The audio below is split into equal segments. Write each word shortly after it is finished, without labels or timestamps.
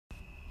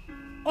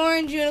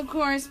Orange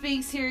Unicorn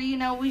Speaks here. You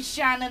know, we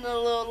shining a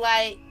little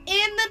light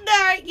in the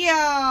dark,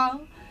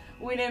 y'all.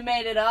 We done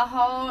made it a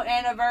whole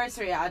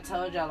anniversary. I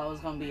told y'all I was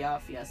going to be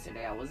off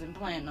yesterday. I wasn't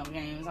playing no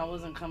games. I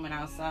wasn't coming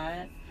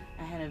outside.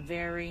 I had a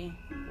very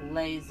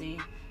lazy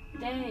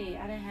day.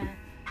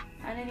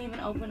 I didn't even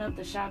open up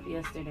the shop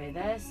yesterday.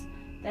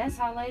 That's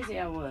how lazy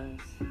I was.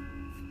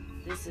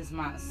 This is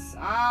my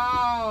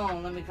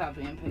song. Let me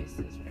copy and paste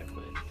this real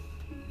quick.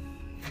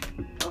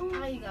 Ooh.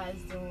 How you guys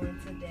doing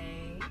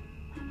today?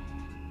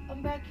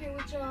 I'm back here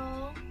with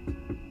y'all.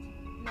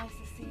 Nice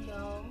to see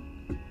y'all.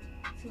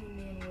 Tune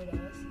in with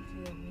us, you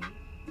feel me?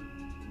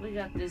 We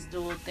got this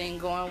dual thing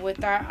going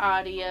with our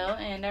audio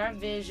and our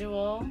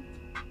visual.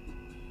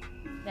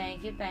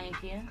 Thank you.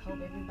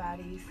 Hope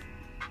everybody's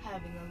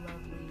having a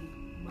lovely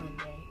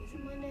Monday. Is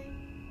it Monday?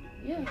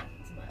 Yeah.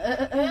 It's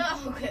Monday.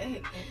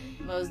 Okay.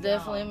 Most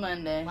definitely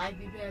Monday. Might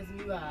be passing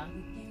me by.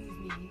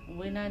 Excuse me.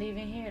 We're not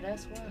even here.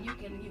 That's why. You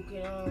can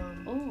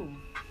Ooh.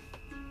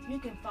 You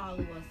can follow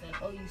us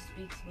at OU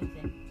Speaks with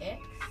an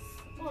X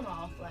on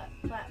all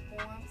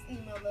platforms.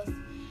 Email us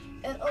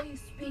at OU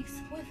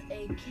Speaks with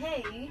a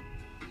K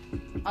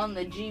on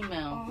the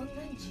Gmail.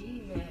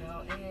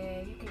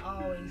 And you can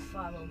always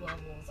follow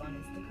Bubbles on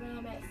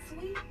Instagram at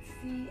sweetc__.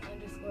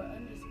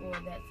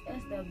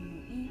 That's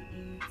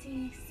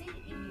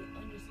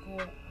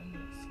SWEETCE__.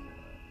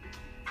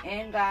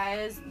 And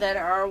guys that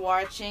are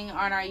watching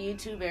on our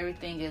YouTube,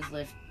 everything is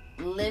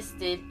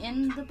listed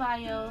in the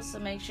bio. So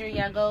make sure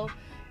y'all go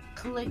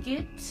click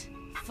it,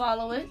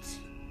 follow it,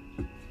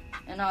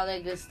 and all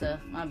that good stuff.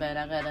 My bad,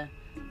 I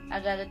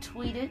gotta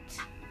tweet it.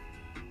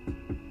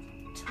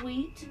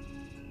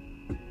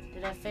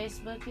 Did I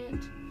Facebook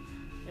it?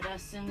 Did I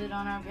send it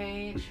on our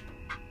page?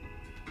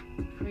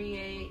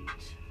 Create,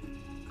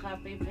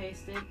 copy,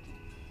 paste it.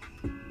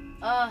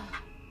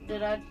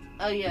 Did I?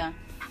 Oh yeah.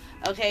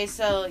 Okay,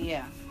 so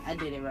yeah, I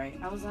did it right.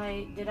 I was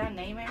like, did I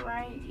name it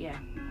right? Yeah.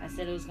 I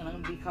said it was gonna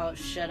be called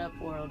Shut Up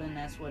World, and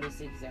that's what it's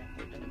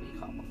exactly gonna be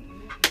called.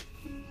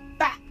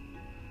 Bah!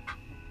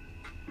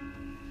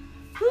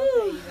 Hey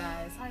you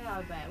guys, how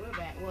y'all back? We're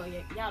back. Well,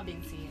 y'all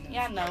been seeing us.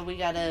 Y'all know we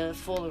gotta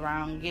fool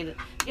around, get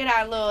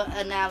our little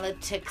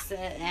analytics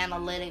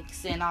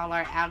and all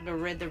our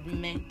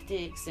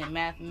algorithmics and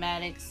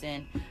mathematics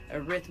and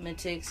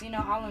arithmetics. You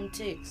know, all them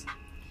ticks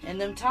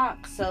and them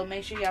talks. So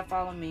make sure y'all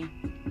follow me,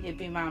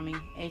 Hippie Mommy,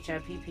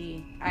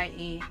 HIPPIEMOMMEE.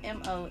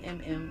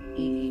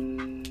 You know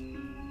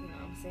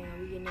what I'm saying?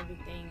 We getting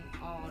everything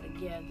all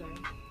together.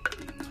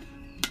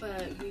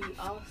 But we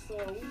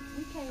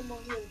came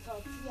on here to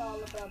talk to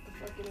y'all about the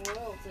fucking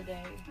world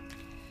today.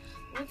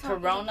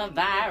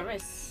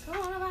 Coronavirus.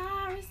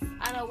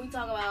 I know we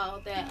talk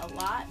about that a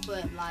lot,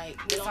 but like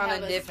we it's don't on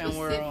have a different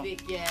world.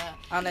 Yeah.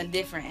 On a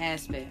different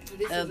aspect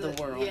of the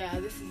world. Yeah,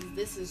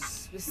 this is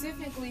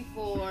specifically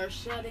for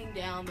shutting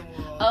down the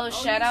world. Oh,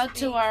 shout out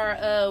to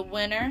our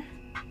winner.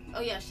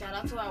 Oh yeah, shout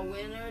out to our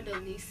winner,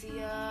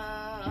 Delicia.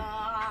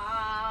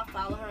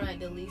 Follow her at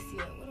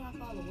Delicia. What do I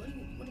follow?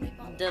 What do they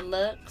follow?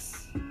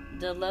 Deluxe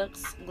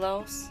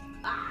Gloss.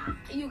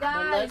 You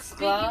guys. Deluxe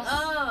speaking Gloss.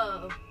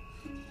 of,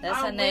 that's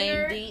her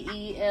name.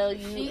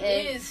 DELUX. She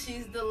is.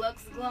 She's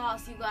Deluxe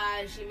Gloss, you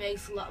guys. She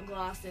makes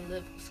gloss and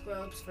lip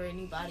scrubs for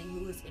anybody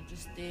who is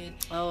interested.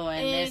 Oh,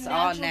 and it's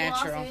all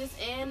natural.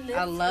 And lip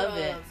I love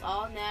scrubs, it.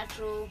 All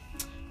natural.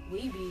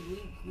 We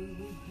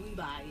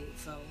buy it.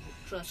 So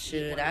trust me.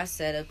 Shoot, I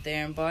sat up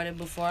there and bought it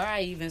before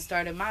I even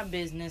started my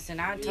business, and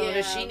I told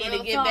her she need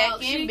to get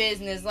back in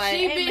business. Like,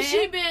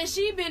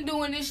 she been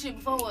doing this shit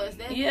before us.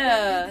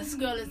 This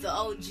girl is the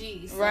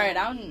OG. So. Right,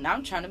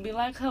 I'm trying to be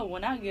like her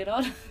when I get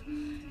older.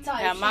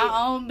 Have my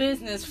own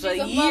business for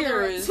years.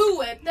 Mother of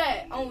two at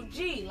that.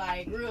 OG,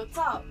 like real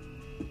talk.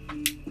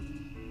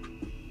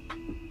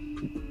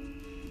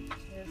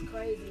 It's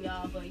crazy,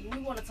 y'all. But we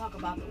want to talk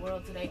about the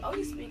world today.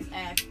 OU Speaks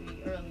asked me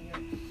earlier.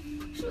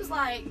 She was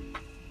like,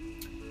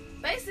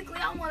 basically,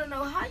 I want to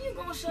know how you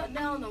gonna shut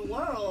down the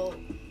world.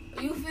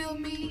 You feel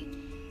me?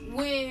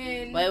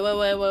 When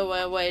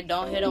wait,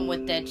 don't hit him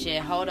with that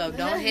shit. Hold up,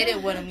 don't hit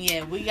it with him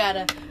yet. We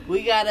gotta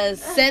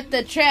set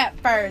the trap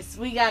first.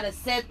 We gotta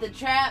set the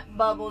trap.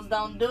 Bubbles,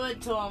 don't do it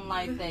to him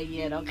like that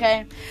yet,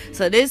 okay?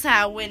 So this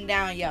how it went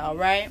down, y'all,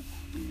 right?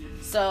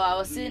 So I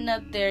was sitting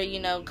up there, you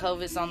know,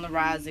 COVID's on the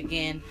rise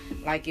again,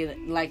 like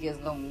it's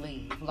gonna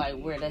leave. Like,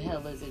 where the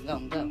hell is it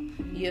gonna go?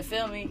 You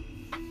feel me?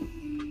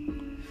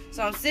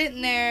 So I'm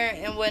sitting there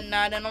and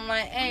whatnot, and I'm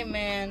like, hey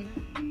man,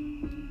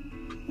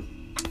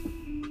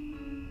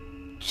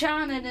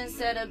 China done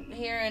set up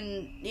here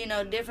in, you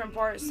know, different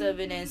parts of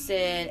it and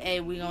said, hey,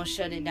 we gonna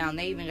shut it down.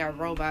 They even got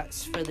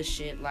robots for the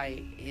shit.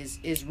 Like,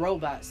 it's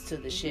robots to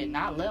the shit,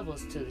 not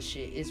levels to the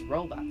shit. It's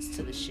robots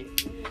to the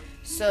shit.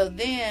 So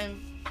then,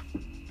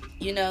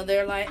 you know,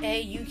 they're like,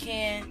 hey, you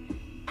can't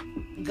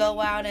go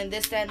out and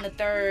this, that, and the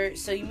third.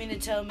 So you mean to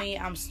tell me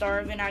I'm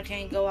starving, I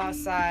can't go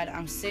outside,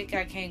 I'm sick,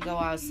 I can't go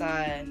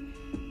outside,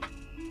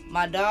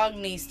 my dog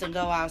needs to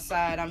go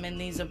outside, I'm in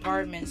these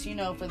apartments, you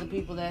know, for the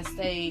people that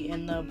stay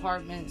in the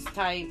apartments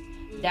type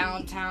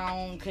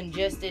downtown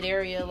congested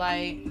area,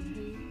 like,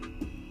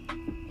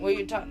 where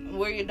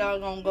your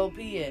dog gonna go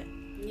pee at?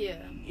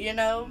 Yeah. You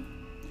know?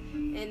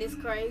 And it's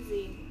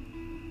crazy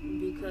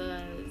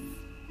because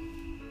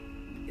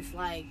it's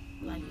like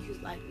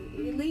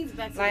it leads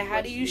back to like,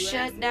 how do you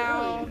shut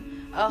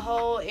down a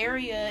whole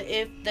area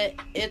if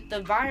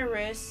the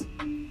virus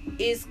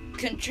is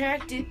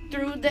contracted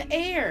through the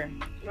air?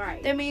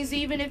 Right. That means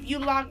even if you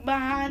lock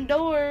behind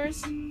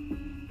doors,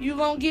 you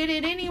gonna get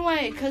it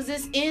anyway, because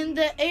it's in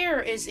the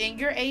air. It's in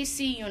your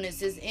AC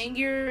units. It's in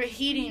your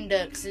heating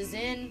ducts. It's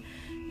in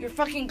your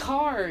fucking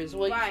cars.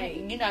 Well, right.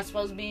 You're not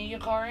supposed to be in your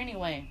car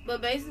anyway.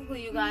 But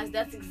basically, you guys,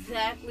 that's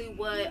exactly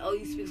what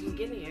OU Speaks was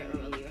getting at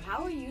earlier.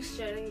 How are you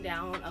shutting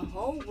down a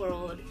whole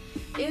world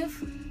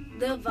if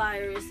the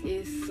virus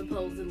is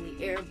supposedly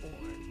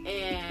airborne?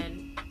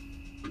 And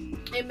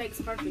it makes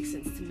perfect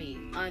sense to me,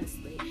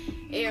 honestly.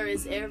 Air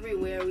is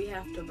everywhere. We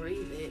have to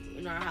breathe it.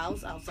 In our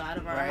house, outside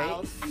of our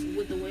house,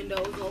 with the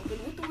windows open,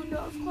 with the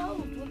windows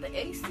closed, with the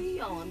AC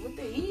on, with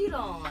the heat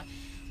on.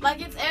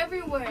 Like, it's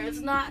everywhere. It's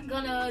not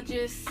gonna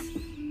just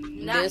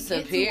not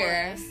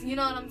disappear. Get to us. You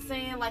know what I'm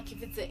saying? Like,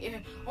 if it's an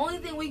air, only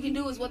thing we can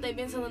do is what they've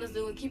been telling us to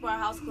do, and keep our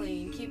house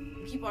clean,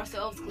 keep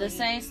ourselves clean. The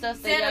same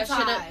stuff that y'all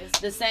should have.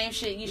 The same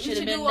shit you should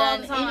have been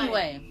done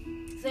anyway.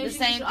 The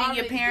same thing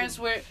your parents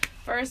were.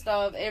 First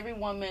off, every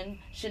woman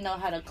should know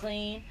how to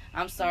clean.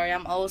 I'm sorry,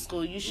 I'm old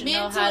school. You should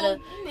know how to.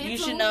 You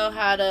should know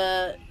how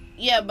to.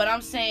 Yeah, but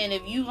I'm saying,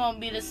 if you gonna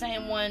be the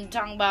same one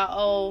talking about,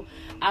 oh,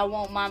 I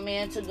want my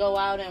man to go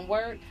out and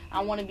work,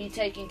 I want to be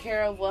taken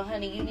care of. Well,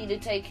 honey, you need to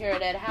take care of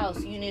that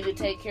house. You need to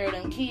take care of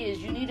them kids.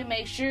 You need to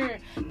make sure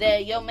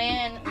that your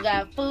man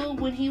got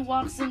food when he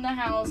walks in the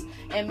house,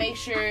 and make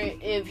sure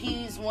if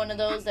he's one of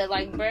those that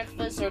like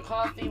breakfast or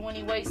coffee when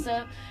he wakes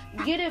up,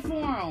 get it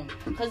for him.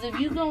 Because if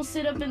you gonna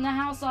sit up in the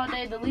house all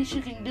day, the least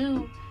you can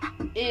do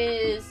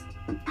is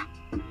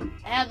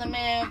have the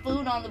man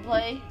food on the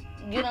plate,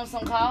 get him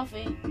some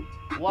coffee,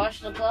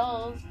 wash the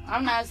clothes.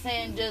 I'm not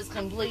saying just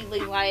completely,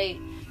 like,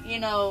 you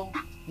know,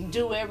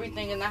 do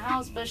everything in the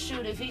house, but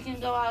shoot, if he can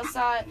go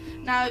outside.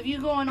 Now, if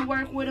you going to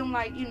work with him,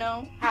 like, you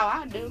know, how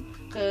I do,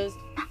 because,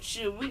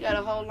 shoot, we got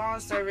a whole lawn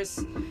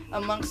service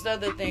amongst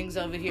other things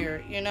over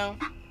here, you know?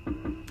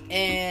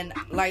 And,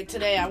 like,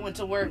 today I went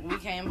to work, we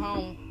came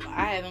home,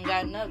 I haven't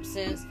gotten up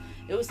since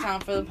it was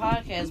time for the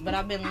podcast, but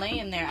I've been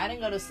laying there. I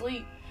didn't go to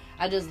sleep.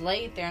 I just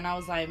laid there, and I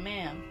was like,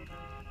 man,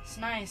 it's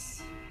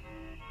nice.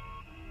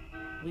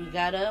 We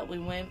got up, we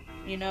went,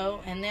 you know,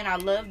 and then I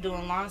love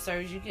doing lawn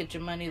service. You get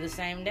your money the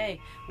same day,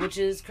 which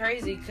is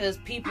crazy because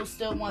people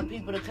still want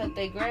people to cut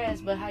their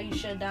grass, but how you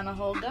shut down a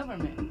whole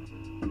government?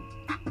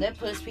 That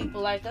puts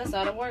people like us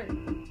out of work.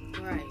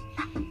 Right.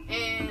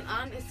 And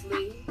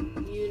honestly,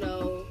 you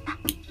know,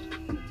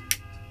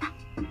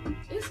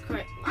 it's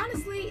crazy.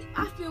 Honestly,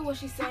 I feel what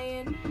she's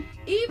saying.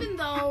 Even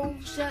though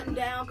shutting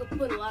down could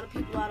put a lot of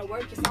people out of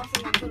work, it's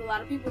also going to put a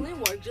lot of people in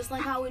work, just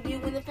like how it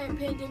did when the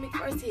pandemic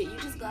first hit. You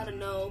just got to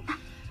know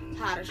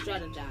how to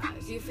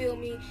strategize. You feel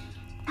me?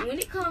 When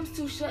it comes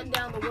to shutting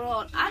down the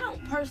world, I don't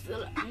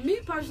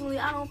personally,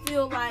 I don't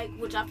feel like,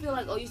 which I feel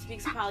like OU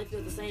Speaks probably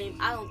feel the same.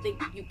 I don't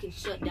think you can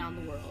shut down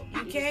the world.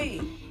 You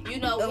can't. You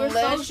know,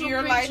 unless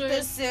you're like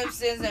the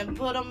Simpsons and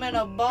put them in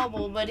a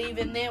bubble. But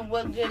even then,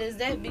 what good is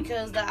that?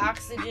 Because the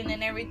oxygen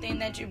and everything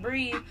that you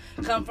breathe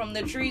come from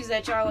the trees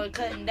that y'all are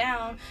cutting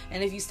down.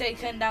 And if you stay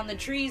cutting down the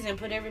trees and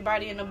put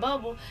everybody in a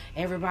bubble,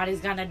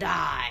 everybody's gonna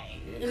die.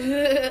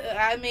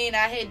 I mean,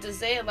 I hate to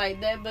say it like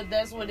that, but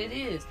that's what it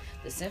is.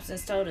 The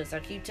Simpsons told us. I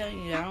keep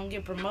telling you, I don't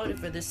get promoted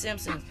for The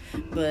Simpsons,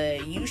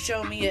 but you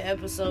show me an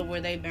episode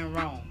where they've been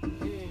wrong.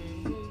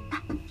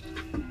 Mm-hmm.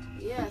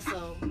 Yeah,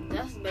 so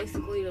that's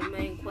basically the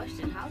main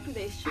question. How do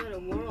they shut a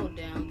world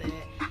down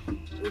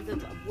that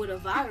with a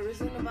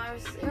virus, and the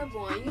virus is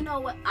airborne? You know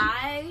what?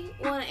 I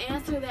want to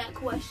answer that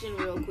question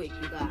real quick,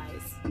 you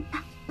guys.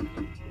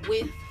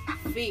 With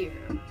fear.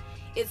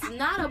 It's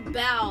not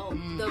about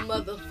the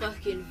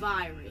motherfucking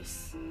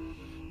virus.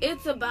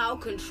 It's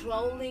about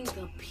controlling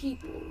the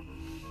people.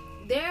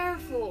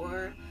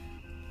 Therefore,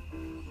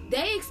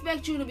 they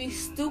expect you to be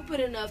stupid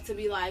enough to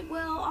be like,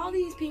 well, all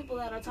these people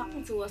that are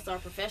talking to us are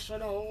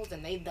professionals,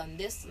 and they've done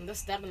this and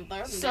this, that, and third,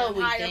 and so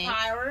they're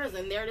hires,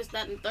 and they're this,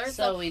 that, and third.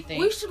 So we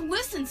think. We should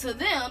listen to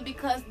them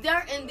because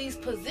they're in these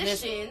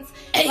positions.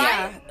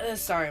 Yeah.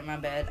 Sorry, my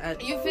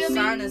bad. You feel me?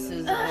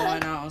 Sinuses are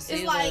going on.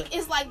 See,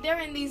 it's like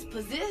they're in these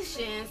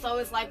positions, so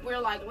it's like we're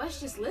like,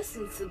 let's just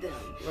listen to them.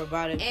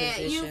 Robotic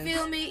positions. You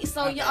feel me?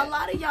 So a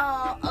lot of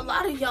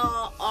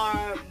y'all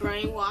are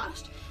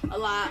brainwashed. A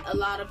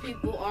lot of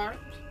people are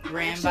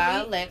ran by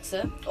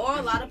Alexa, or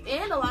a lot of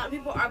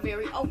people are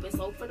very open.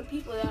 So for the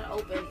people that are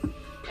open,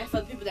 and for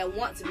the people that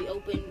want to be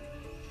open,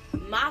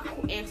 my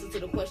answer to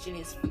the question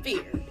is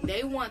fear.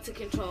 They want to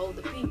control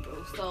the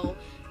people. So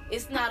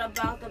it's not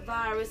about the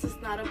virus. It's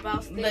not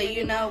about staying. But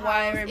you know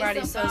why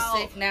everybody's so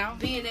sick now?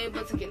 Being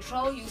able to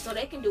control you, so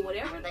they can do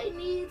whatever they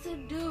need to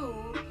do.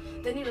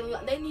 They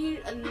need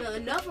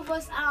enough of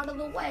us out of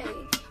the way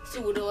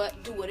to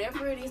do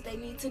whatever it is they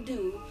need to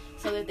do,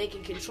 so that they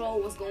can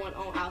control what's going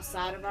on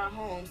outside of our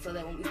homes. So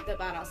that when we step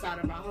out outside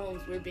of our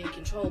homes, we're being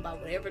controlled by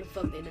whatever the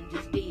fuck they done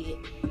just did.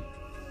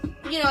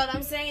 You know what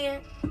I'm saying?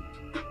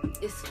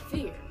 It's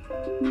fear.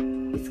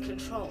 It's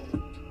control.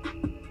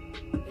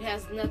 It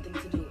has nothing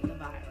to do with the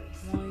virus.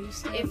 Well, you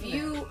stay If over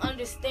you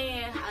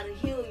understand how to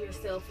heal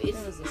yourself, there.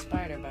 There was a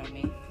spider by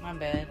me. My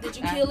bad. Did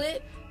you kill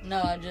it?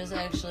 No, I just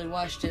actually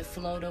watched it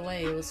float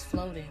away. It was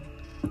floating.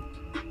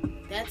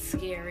 That's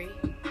scary.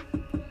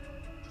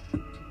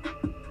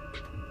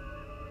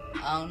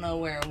 I don't know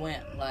where it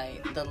went.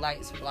 Like, the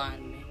lights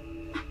blind me.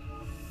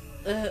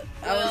 I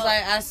was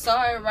like, I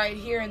saw it right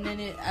here, and then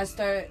I was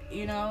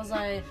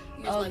like,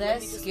 oh,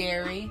 that's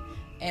scary.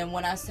 And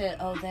when I said,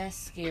 oh, that's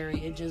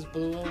scary, it just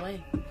blew away.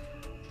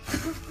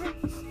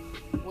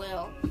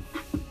 Well,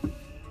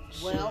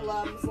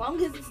 as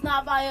long as it's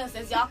not by us,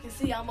 as y'all can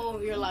see, I'm over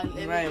here like,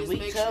 let me just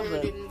make sure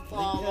it didn't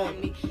fall on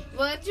me.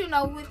 But, you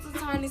know, with the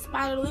tiny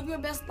spider, live your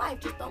best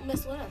life. Just don't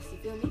mess with us, you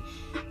feel me?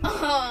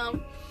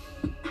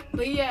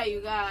 But yeah,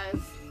 you guys,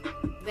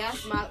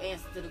 that's my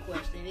answer to the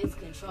question. It's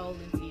control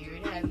and fear.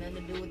 It has nothing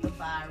to do with the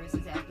virus.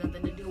 It has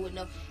nothing to do with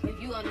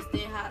if you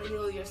understand how to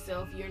heal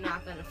yourself, you're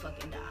not gonna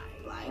fucking die.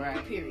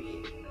 Like,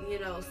 period. You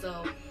know,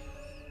 so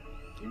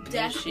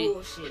that's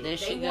bullshit.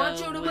 They want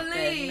you to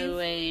believe. That new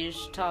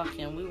age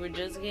talking. We were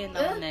just getting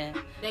on that.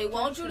 They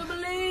want you to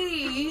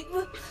believe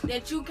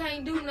that you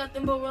can't do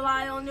nothing but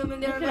rely on them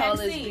and their vaccine. Look at all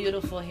this vaccine.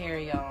 Beautiful hair,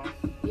 y'all.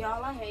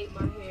 Y'all, I hate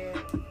my hair.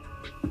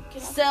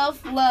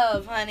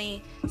 Self-love,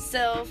 honey.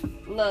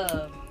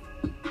 Self-love.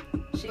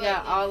 She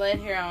got all that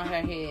hair on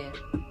her head.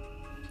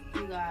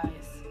 You guys.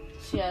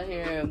 She out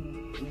here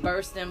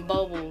bursting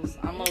bubbles.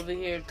 I'm over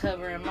here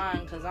covering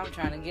mine because I'm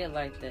trying to get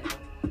like that.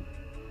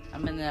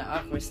 I'm in that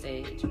awkward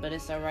stage, but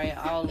it's alright.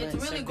 It's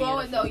really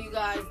growing though, you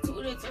guys.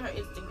 Tune into her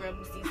Instagram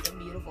to see some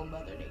beautiful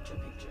Mother Nature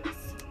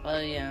pictures. Oh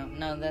yeah,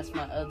 no, that's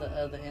my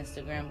other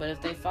Instagram. But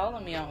if they follow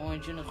me on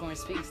Orange Unicorn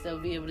Speaks, they'll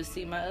be able to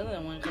see my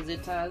other one because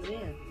it ties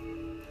in.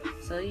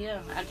 So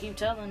yeah, I keep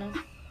telling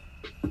them.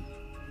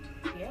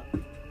 Yep.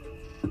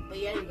 But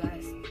yeah, you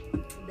guys,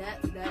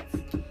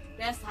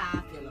 that's how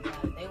I feel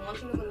about it. They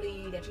want you to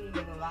believe that you need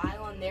to rely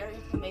on their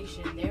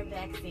information, their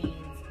vaccines,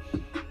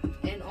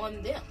 and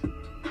on them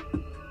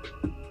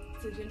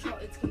to control.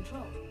 It's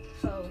control.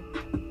 So,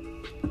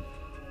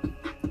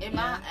 we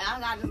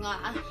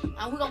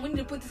need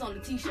to put this on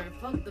the T-shirt.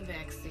 Fuck the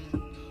vaccine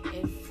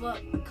and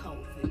fuck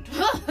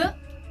COVID.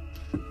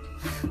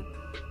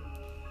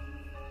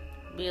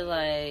 Be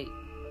like,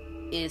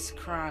 it's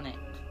chronic,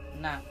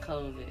 not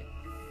COVID.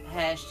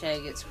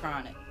 Hashtag it's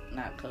chronic,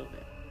 not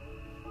COVID.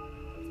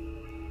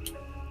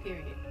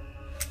 Period.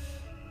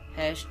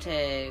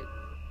 Hashtag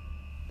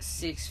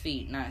 6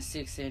 feet, not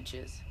 6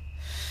 inches.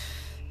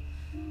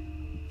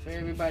 For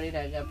everybody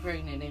that got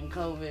pregnant in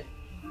COVID,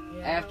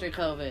 after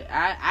COVID.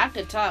 I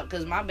could talk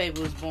because my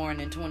baby was born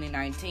in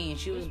 2019.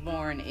 She was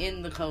born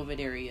in the COVID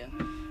area.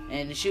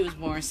 And she was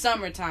born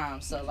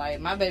summertime. So, like,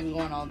 my baby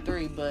going on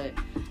 3. But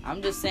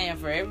I'm just saying,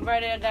 for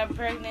everybody that got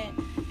pregnant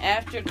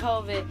after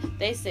COVID,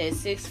 they said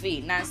 6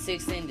 feet, not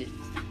 6 inches.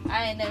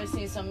 I ain't never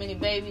seen so many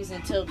babies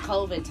until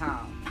COVID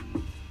time.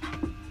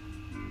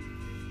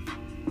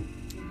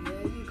 Yeah,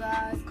 you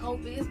guys,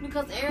 COVID. It's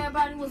because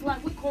everybody was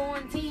like, we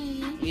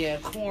quarantined. Yeah,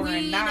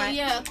 corn nut.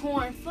 Yeah,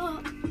 corn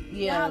fuck.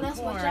 Yeah, that's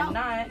corn what y'all,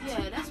 nut.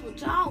 Yeah, that's what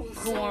y'all was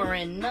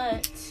corn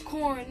nut.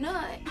 Corn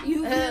nut.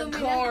 You feel me?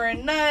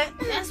 Corn nut.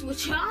 That's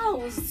what y'all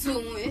was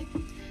doing.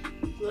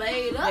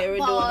 Laid up. They were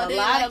doing a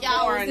lot of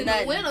corn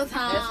nut. That's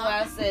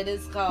why I said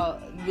it's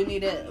called. We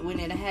need a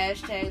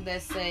hashtag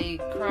that say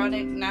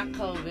chronic, not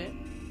COVID,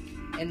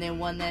 and then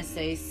one that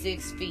say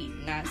 6 feet,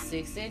 not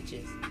 6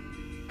 inches.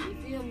 You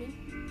feel me?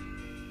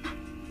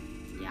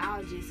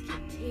 Y'all just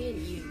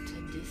continue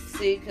to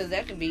see, because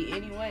that could be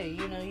any way.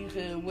 You know, you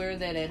could wear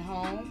that at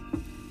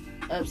home,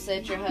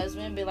 upset your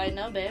husband, be like,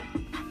 no, babe,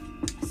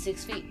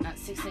 6 feet, not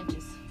 6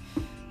 inches.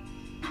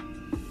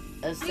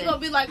 He gonna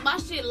be like, my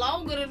shit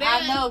longer than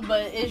that. I know,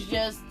 but it's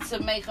just to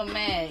make him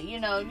mad. You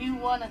know, if you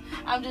wanna,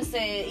 I'm just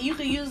saying, you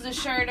could use the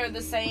shirt or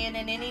the saying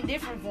in any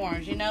different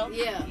forms, you know?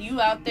 Yeah.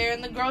 You out there in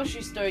the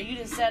grocery store, you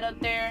just sat up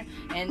there,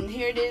 and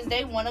here it is,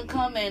 they wanna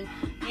come and,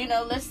 you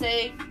know, let's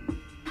say,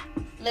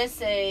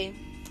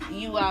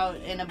 you out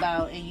and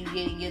about and you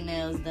getting your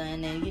nails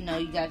done and, you know,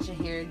 you got your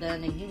hair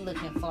done and you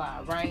looking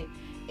fly, right?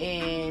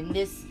 And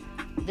this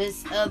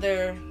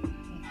other,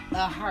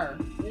 her,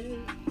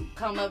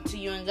 come up to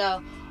you and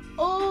go,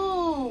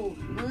 oh,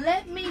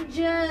 let me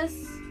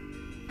just,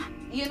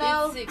 you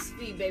know, it's 6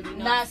 feet, baby,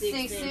 not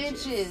 6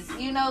 inches.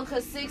 You know,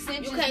 because 6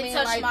 inches. You can't mean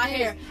touch like my this.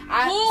 hair.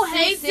 Who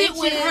hates it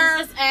when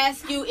hers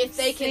ask you if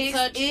they can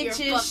touch your fucking 6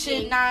 inches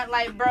should not,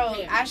 like, bro,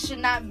 hair. I should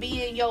not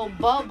be in your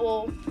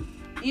bubble.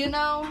 You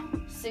know,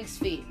 6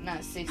 feet,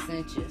 not 6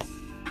 inches.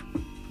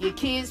 Your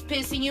kids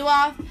pissing you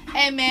off?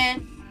 Hey,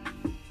 man,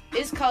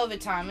 it's COVID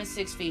time. It's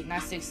 6 feet,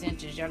 not 6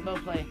 inches. Y'all go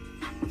play.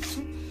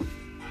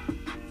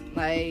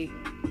 Like,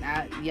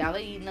 y'all are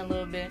eating a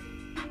little bit.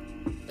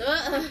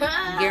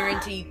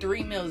 Guaranteed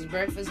 3 meals: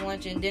 breakfast,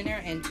 lunch, and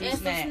dinner, and 2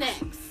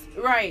 snacks.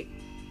 Right.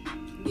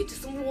 Get you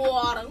some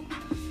water.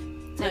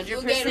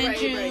 100%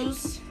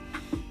 juice.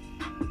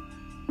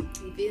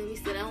 You feel me?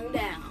 Sit on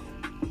down.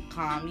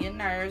 calm your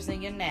nerves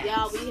and your naps.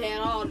 Y'all, we had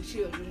all the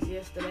children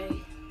yesterday.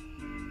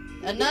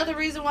 Another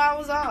reason why I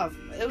was off,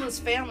 it was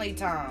family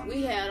time.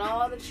 We had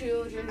all the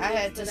children I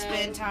had to yesterday.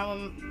 spend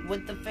time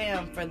with the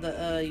fam for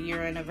the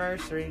year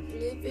anniversary.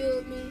 You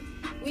feel me?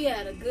 We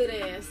had a good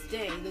ass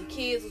day. The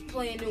kids was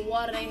playing in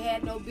water they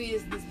had no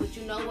business, but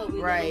you know what? We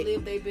Right. gonna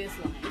live their best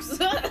lives.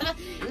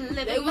 They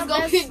Living was my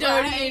gonna get best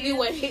dirty life.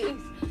 anyway.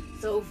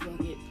 So fuck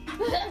it.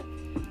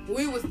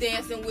 We was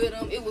dancing with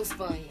them. It was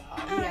fun,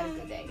 y'all. We had a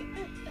good day.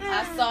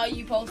 I saw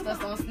you post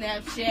us on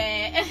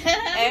Snapchat.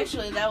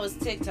 Actually, that was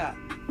TikTok.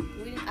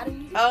 I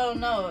didn't use Oh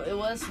no, it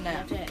was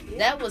Snap. Snapchat. Yeah.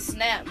 That was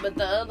Snap, but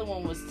the other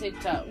one was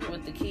TikTok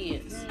with the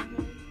kids.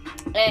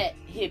 Mm-hmm. At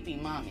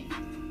Hippie Mommy.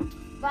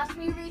 Watch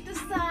me read the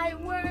side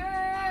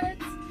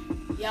words.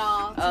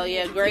 Y'all. Oh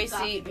yeah, TikTok,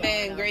 Gracie, if y'all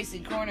man, know. Gracie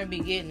Corner be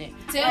getting it.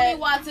 Tell me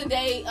why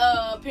today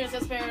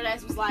Princess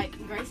Paradise was like,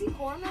 Gracie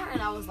Corner?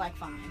 And I was like,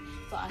 fine.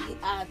 So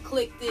I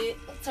clicked it,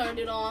 turned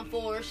it on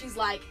for her. She's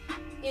like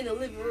in the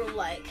living room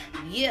like,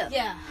 Yeah,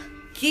 yeah.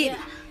 get yeah. it.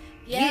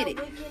 Yeah, Get it.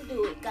 we can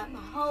do it. Got my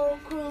whole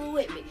crew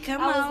with me.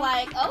 Come I was on.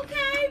 like,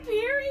 okay,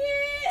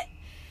 period.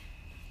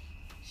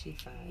 She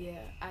fine. Yeah,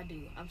 I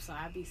do. I'm sorry,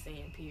 I be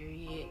saying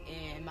period.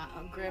 And my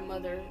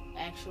grandmother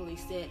actually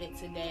said it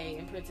today.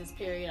 And Princess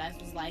Paradise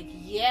was like,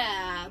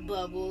 yeah,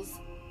 Bubbles,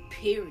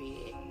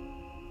 period.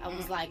 I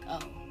was like, oh,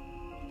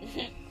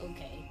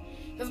 okay.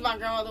 Because my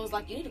grandmother was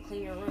like, you need to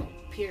clean your room,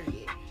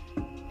 period.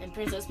 And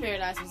Princess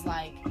Paradise was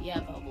like,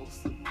 yeah,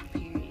 Bubbles,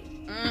 period.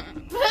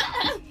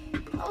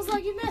 I was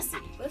like, you're messy,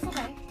 but it's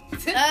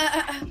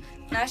okay.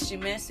 Not she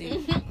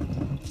messy.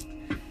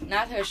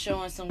 Not her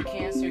showing some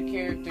Cancer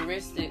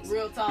characteristics.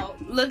 Real talk.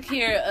 Look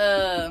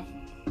here,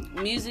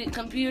 music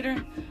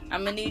computer.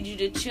 I'm gonna need you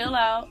to chill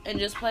out and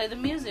just play the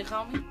music,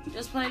 homie.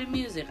 Just play the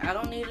music. I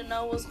don't need to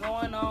know what's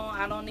going on.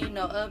 I don't need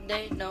no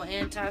update, no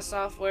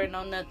anti-software,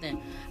 no nothing.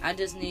 I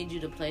just need you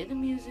to play the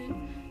music.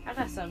 I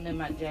got something in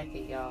my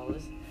jacket, y'all.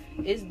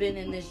 It's been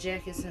in this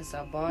jacket since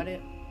I bought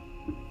it.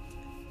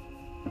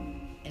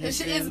 And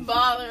It's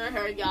bothering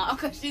her, y'all,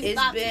 because she's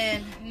not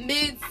been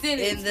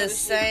mid-sentence in the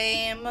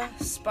same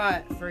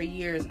spot for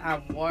years.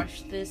 I've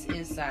washed this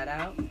inside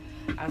out.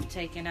 I've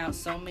taken out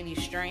so many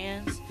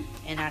strands,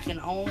 and I can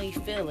only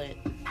feel it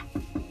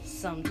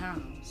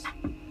sometimes.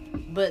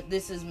 But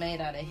this is made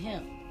out of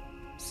hemp,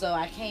 so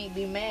I can't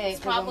be mad. It's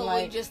 'cause I'm probably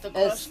like, just a a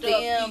crushed up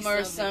stem piece or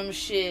of some it.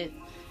 shit,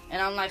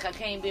 and I'm like, I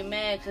can't be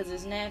mad because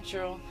it's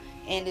natural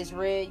and it's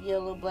red,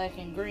 yellow, black,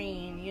 and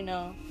green, you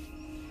know.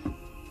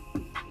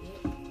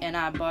 And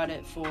I bought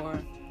it for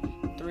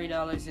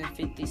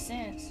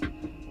 $3.50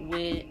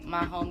 with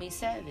my homie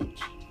Savage.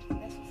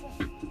 That's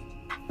what's up.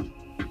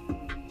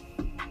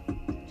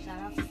 Shout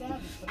out to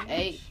Savage for the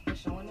Hey. merch. For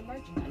showing the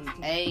merchandise.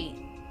 too. Hey,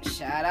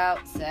 shout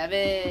out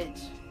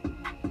Savage.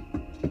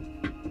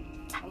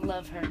 I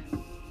love her.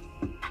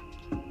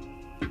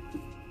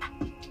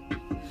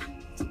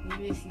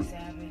 We miss you,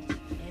 Savage,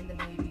 and the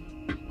baby.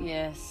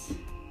 Yes.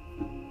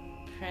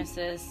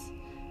 Princess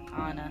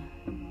Anna.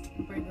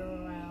 Bring her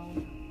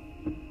around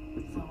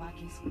so I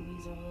can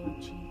squeeze her little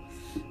cheeks.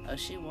 Oh,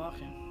 she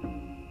walking.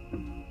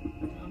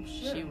 I'm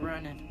sure. She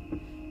running.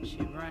 She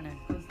running.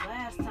 Because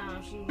last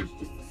time she was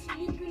just a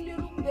sleepy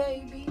little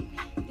baby.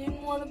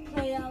 Didn't want to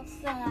play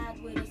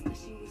outside with us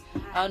because she was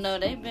hot. Oh no,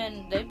 they've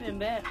been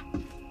back.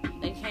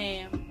 They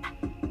came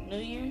New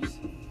Year's,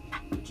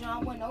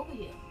 John went over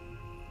here.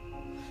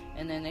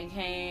 and then they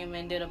came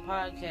and did a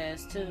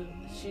podcast too.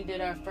 She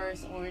did our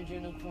first Orange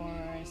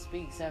Unicorn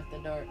Speaks After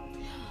Dark.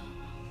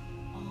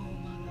 Oh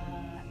my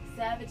God.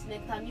 Savage,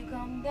 next time you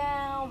come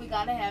down, we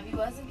gotta have you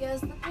as a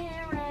guest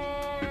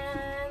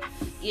appearance.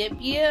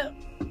 Yep.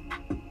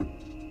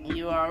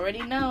 You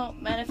already know.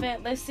 Matter of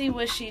fact, let's see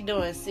what she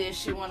doing. See if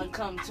she wanna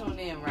come tune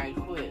in right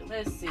quick.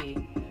 Let's see.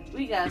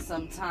 We got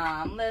some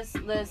time.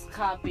 Let's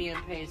copy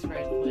and paste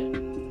right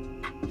quick.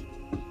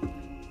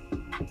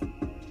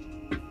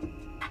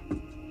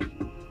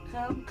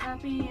 Come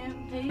copy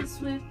and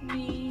paste with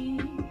me.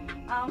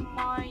 I'm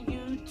on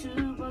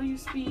YouTube or you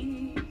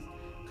speak.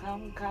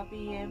 Come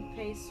copy and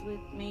paste with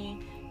me.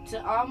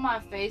 To all my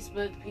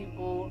Facebook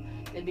people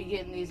that be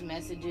getting these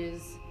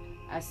messages,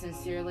 I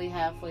sincerely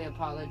halfway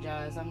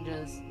apologize. I'm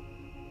just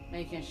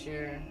making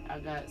sure I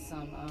got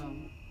some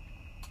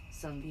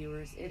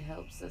viewers. It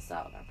helps us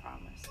out, I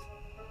promise.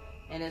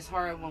 And it's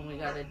hard when we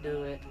gotta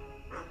do it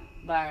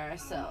by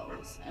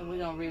ourselves. And we're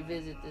gonna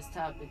revisit this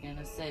topic in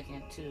a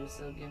second too,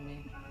 so give me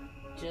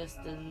just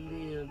a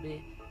little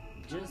bit.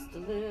 Just a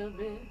little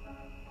bit.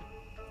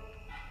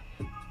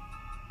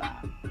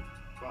 Bop.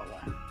 Roll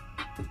one.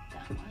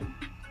 That one.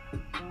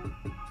 Boom.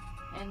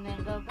 And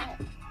then go back.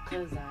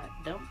 Cause I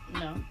don't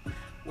know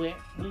where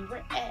we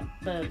were at,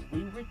 but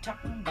we were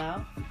talking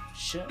about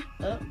shut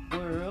up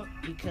world,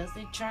 because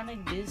they trying to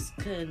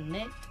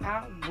disconnect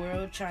our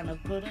world, trying to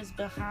put us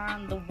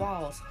behind the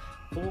walls.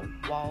 4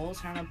 walls,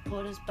 trying to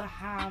put us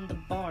behind the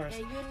bars.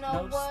 And you know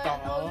No what?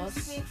 stars.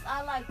 Those six,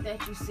 I like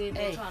that you said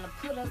they're Hey. trying to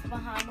put us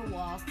behind the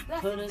walls.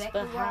 That's Put us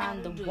exactly what behind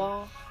I the do.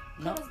 wall.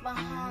 No, Put us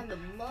behind the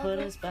put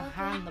us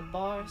behind the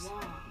bars.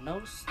 wall.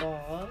 No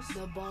stars.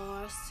 The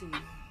bars too.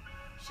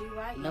 She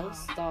right, No y'all.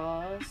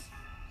 stars.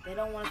 They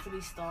don't want us to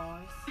be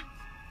stars.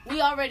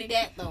 We already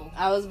that, though.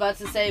 I was about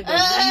to say, but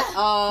we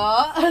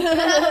are.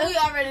 We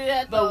already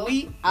that, though. But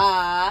we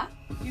are.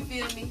 You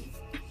feel me?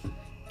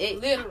 It,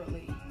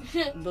 Literally.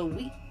 but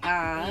we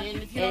are.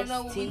 And if you don't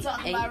know what we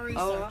talking about,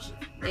 research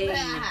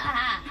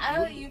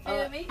it. You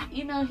feel me?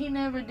 You know, he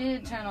never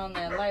did turn on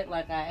that light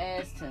like I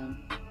asked him.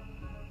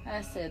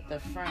 I said the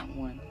front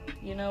one.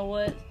 You know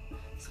what?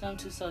 Scum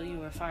Too Soul, you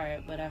were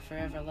fired, but I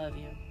forever love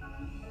you.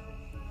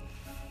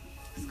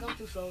 Scum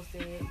Too Soul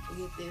said,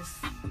 get this.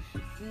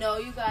 No,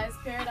 you guys,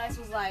 Paradise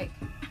was like,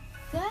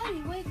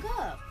 Daddy, wake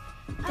up.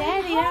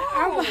 Daddy,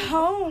 I'm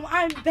home.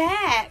 I'm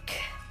back.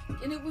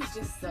 And it was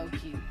just so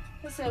cute.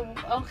 I said,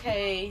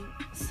 okay,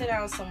 sit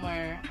down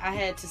somewhere. I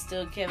had to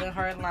steal Kevin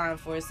Hart line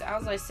for us. I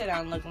was like, sit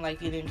down looking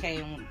like you didn't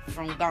came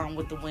from Gone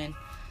with the Wind.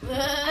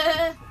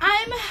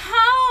 I'm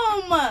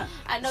home.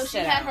 I know she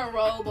had her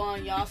robe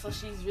on, y'all, so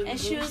she's really. And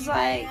she was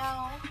right like,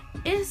 now.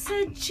 It's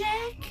a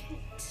jacket.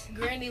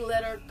 Granny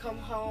let her come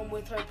home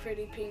with her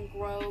pretty pink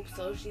robe,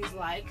 so she's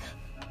like,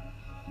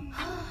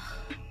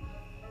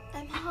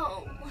 I'm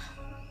home.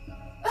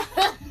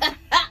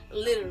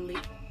 Literally.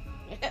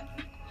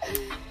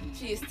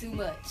 She is too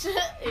much.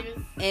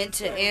 And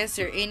to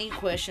answer any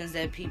questions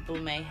that people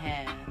may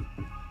have,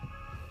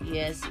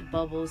 yes,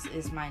 Bubbles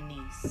is my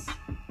niece.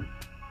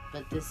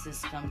 But this is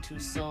Scum Too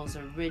Soul's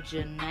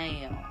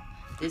original.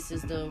 This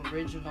is the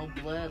original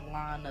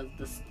bloodline of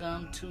the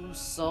Scum Too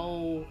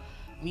Soul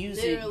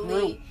music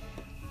group.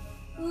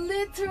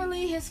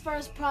 Literally his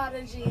first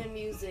prodigy in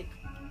music.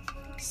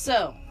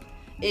 So,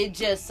 it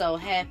just so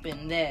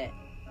happened that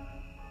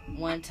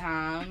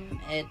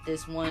at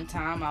this one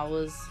time, I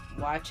was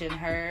watching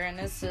her and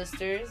her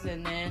sisters,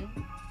 and then,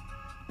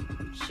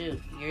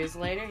 years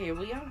later, here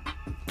we are.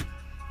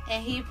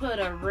 And he put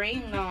a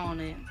ring on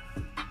it.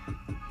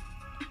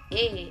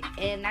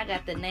 And I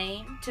got the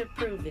name to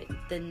prove it.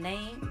 The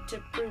name to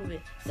prove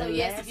it. So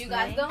yes, if you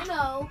guys don't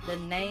know, the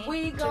name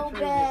we go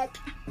back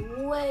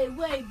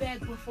way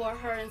back before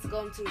her and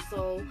Scum Too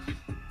Soul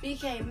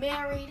became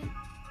married,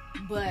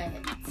 but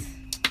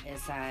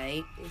it's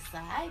alright. It's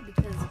alright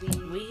because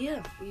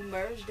we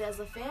merged as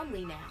a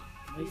family now.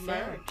 We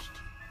merged.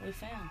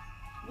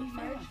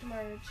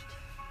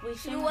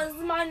 She was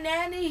my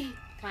nanny,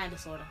 kinda,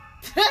 sorta.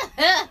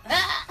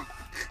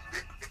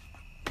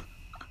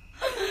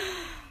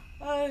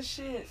 Oh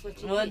shit.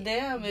 Well,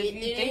 damn, if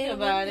you think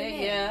about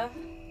it, yeah.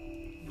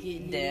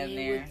 Getting damn in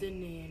near. with the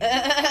nanny.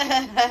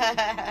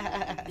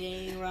 They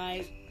ain't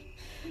right.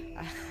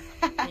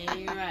 They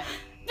ain't right.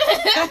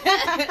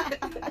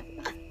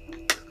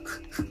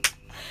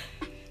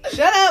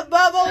 Shut up,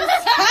 Bubbles.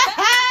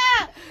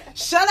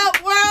 Shut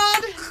up,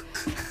 world.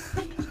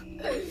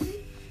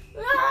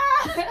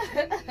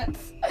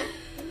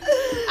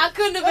 I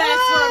couldn't have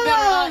asked for a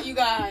better aunt, you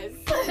guys.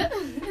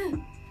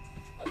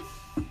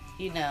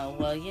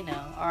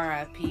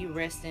 R.I.P.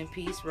 Rest in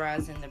peace,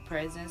 rise in the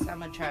presence. I'm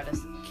going to try to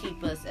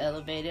keep us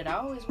elevated. I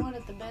always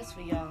wanted the best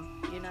for y'all,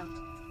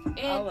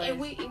 And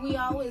we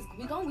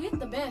going to get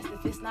the best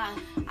if it's not.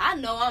 I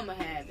know I'm going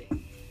to have it.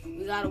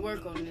 We got to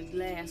work on this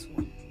last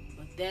one.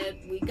 But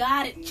we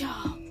got it,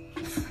 y'all.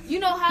 You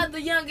know how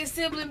the youngest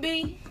sibling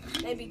be?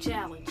 They be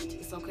challenged.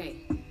 It's okay.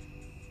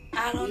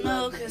 I don't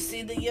know, because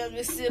see, the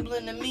youngest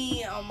sibling to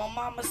me on my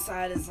mama's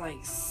side is like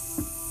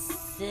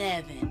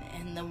 7.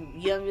 And the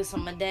youngest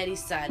on my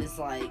daddy's side is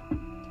like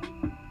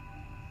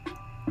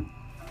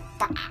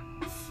 5.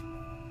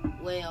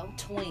 Well,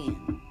 twin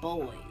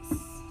boys.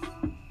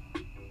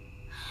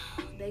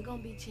 They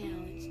gonna be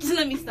challenged.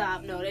 Let me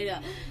stop. No, they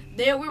not.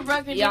 We're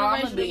breaking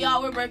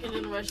generational. We're breaking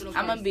generational.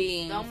 I'm gonna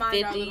be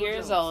 50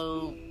 years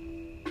old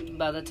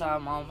by the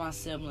time all my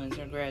siblings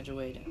are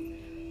graduated.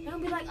 They'll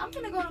be like, I'm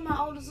gonna go to my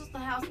older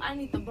sister's house. I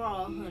need to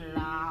borrow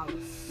 $100.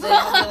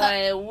 They'll be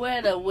like,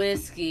 where the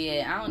whiskey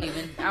at? I'm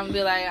gonna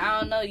be like, I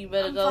don't know. You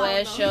better go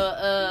ask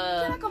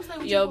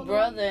your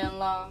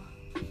brother-in-law.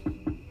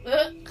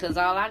 Cause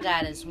all I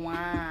got is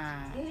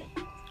wine.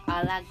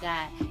 All I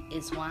got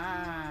is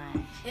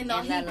wine. And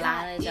the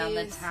knowledge on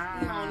the time.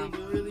 He don't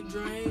even really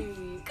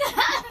drink.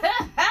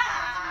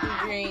 He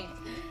drink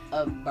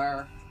a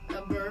burr.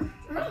 A burr.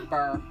 A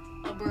burr.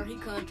 A burr. He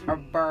country. A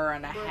burr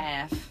and a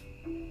half.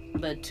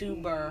 But 2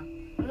 burr.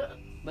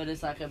 But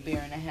it's like a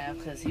beer and a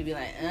half. Cause he be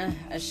like,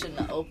 I shouldn't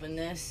have opened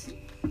this.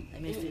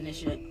 Let me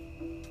finish it.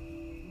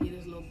 Get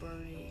his little burr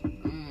in.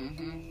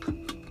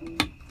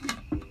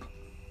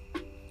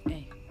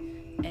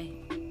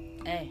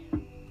 Hey.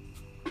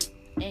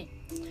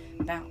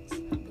 Bounce.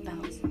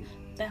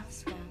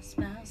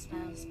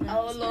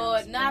 Oh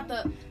Lord, not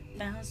the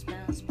bounce.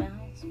 Now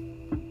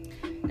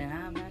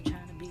I'm not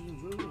trying to be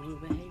rude,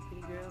 but hey,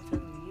 pretty girl,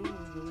 feeling you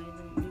the way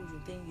that you do the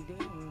thing you do.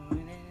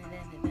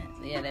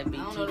 Yeah, that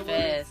beat too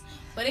fast.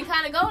 But it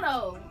kind of go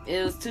though.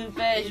 It was too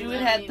fast. You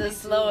would have to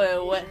slow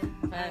it. What?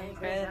 I'm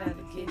right out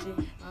the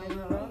kitchen. I'm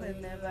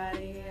rolling that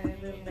body and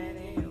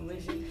everybody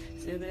wishing,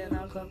 sipping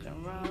on coke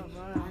and rum.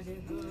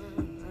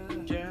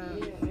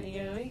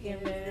 We can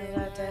better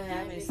got to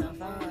having some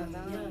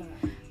fun.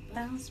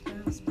 Bounce.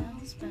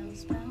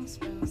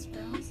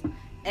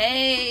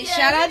 Hey, Yeah,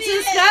 shout out it to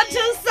is. Scott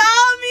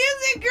Soul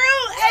Music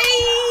Group.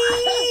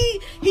 Hey,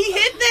 he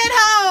hit that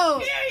hoe.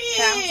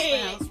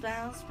 Period. Bounce,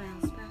 bounce,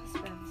 bounce, bounce,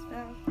 bounce,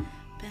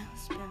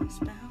 bounce, bounce, bounce,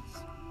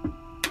 bounce.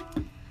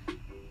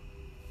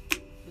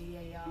 But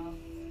yeah,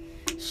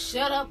 y'all.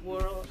 Shut up,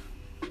 world.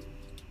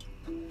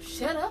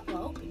 Shut up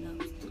or open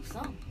up. Do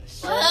something.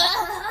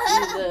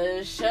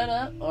 Either shut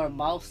up or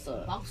boss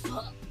up. Boss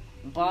up.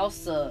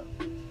 Boss up.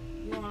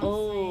 You know what I'm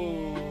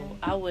Oh, saying?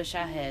 I wish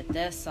I had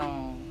that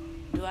song.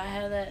 Do I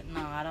have that? No,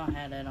 I don't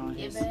have that on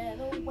You his.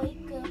 better wake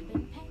up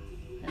and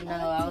pay. No,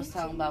 I was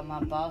talking about my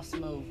Boss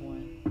Move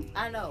one.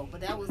 I know, but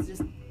that was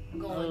just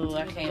going. Oh,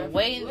 I to can't reference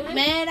wait. to it.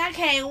 Man, I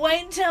can't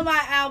wait until my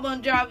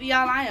album drop.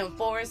 Y'all, I am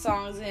 4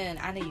 songs in.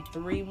 I need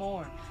 3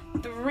 more.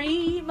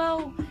 3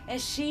 more. And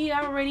she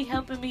already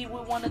helping me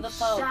with one of the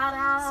 4. Shout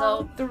out.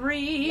 So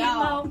 3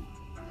 Y'all. more.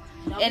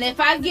 Y'all And be if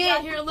I surprised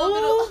get, hear a little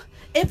bit of-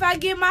 if I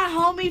get my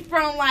homie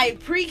from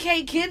like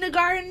pre-K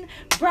kindergarten,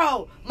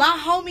 bro, my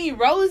homie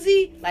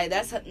Rosie, like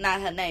that's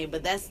not her name,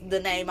 but that's the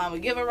name I'm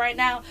gonna give her right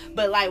now.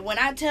 But like when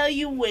I tell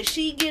you, when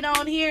she get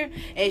on here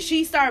and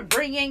she start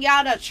bringing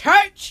y'all to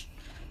church,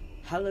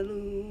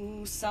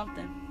 hallelujah,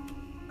 something.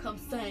 Come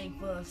sing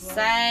for us. Rosie.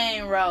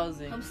 Same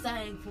Rosie. Come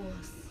sing for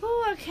us.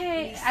 Oh,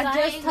 okay. You I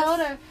just sang told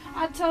us-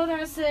 her.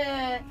 I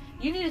said,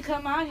 you need to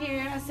come out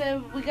here. I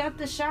said, we got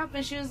the shop.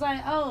 And she was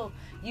like, oh,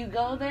 you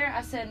go there?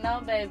 I said,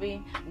 no,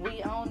 baby.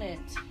 We own it.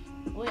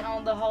 We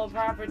own the whole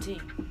property.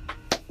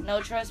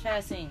 No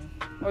trespassing.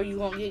 Or you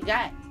won't get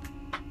got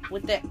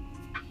with that.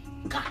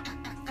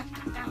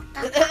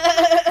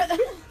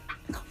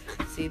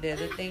 See, there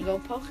the thing go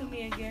poking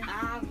me again.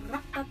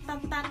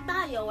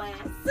 Your ass.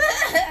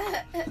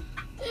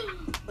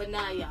 But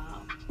nah,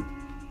 y'all.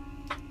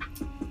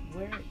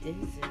 Where is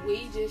it?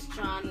 We just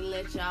trying to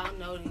let y'all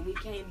know that we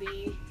can't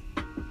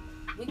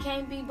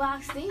be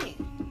boxed in.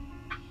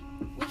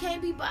 We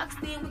can't be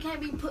boxed in. We can't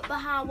be put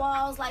behind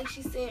walls like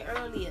she said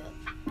earlier.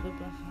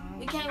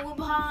 We can't put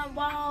behind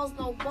walls,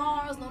 no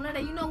bars, no none of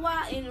that. You know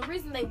why? And the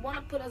reason they want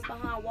to put us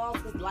behind walls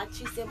is, like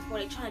she said before,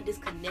 they trying to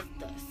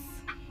disconnect us.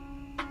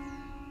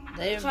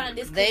 They've trying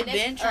to been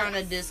disconnect trying to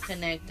us.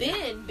 disconnect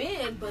it.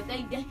 Been, but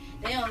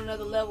they on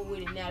another level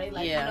with it now. They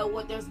like, Yeah. you know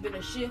what? There's been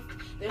a shift.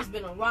 There's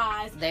been a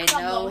rise. They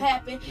Something know. gonna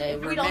happen. They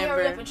If we don't hurry up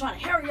remember. and try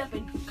to hurry up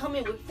and come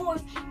in with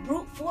force,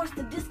 brute force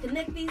to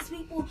disconnect these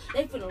people,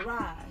 they finna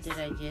rise. Did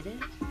I get it?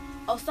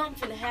 Oh,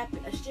 something finna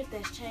happen. A shift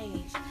has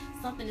changed.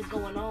 Something is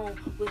going on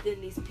within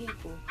these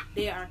people.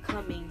 They are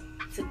coming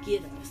to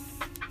get us.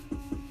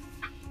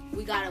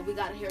 We gotta hurry up.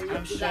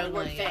 I'm We gotta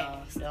work struggling, y'all.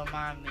 fast. Don't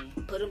mind me.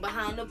 Put them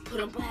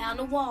behind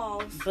the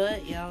walls.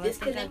 But y'all, I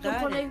think I Disconnect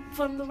them got it.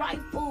 from the right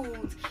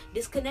foods.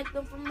 Disconnect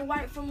them from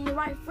the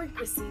right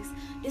frequencies.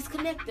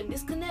 Disconnect them.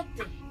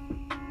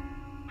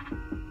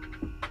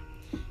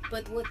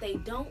 But what they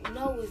don't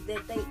know is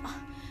that they.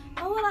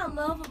 Oh, what I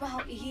love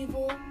about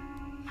evil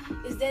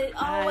is that it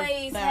I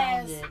always found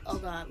has. it. Oh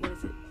God, what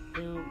is it?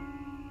 You'll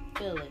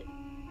feel it.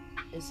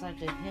 It's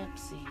like a hemp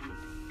seed.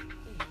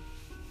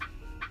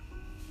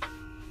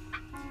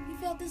 You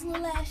felt this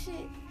little ass shit.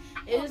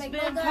 It's make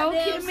been no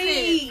goddamn poking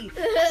me. sense.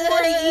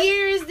 For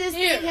years, this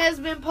Here. thing has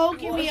been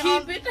poking Wanna me.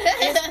 keep it?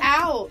 It's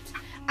out.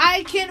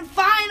 I can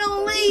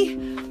finally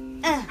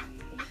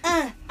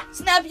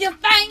snap your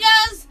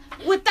fingers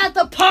without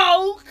the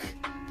poke.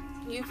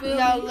 You feel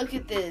Y'all, me? look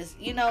at this.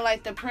 You know,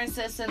 like the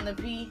Princess and the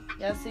Pea.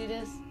 Y'all see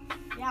this?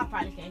 Y'all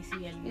probably can't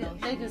see it. Yeah,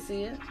 they can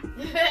see it.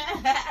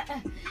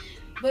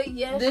 But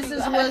yes, This you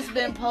is guys- what's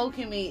been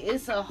poking me.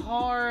 It's a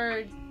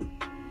hard.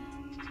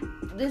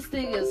 This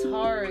thing is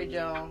hard,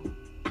 y'all.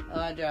 Oh,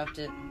 I dropped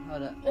it.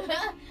 Hold up.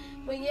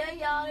 But yeah,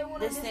 y'all, they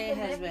want to This thing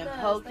has been us.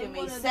 poking They me.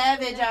 wanna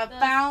Savage, I disconnect us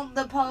found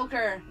the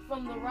poker.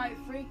 from the right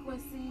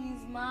frequencies,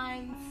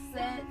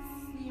 mindsets.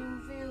 You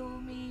feel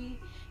me?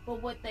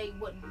 But what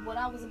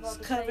I was about It's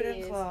to covered say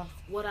in is cloth.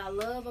 what I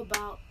love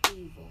about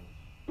evil.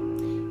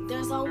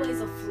 There's always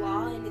a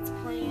flaw in its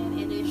plan,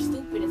 and they're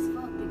stupid as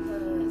fuck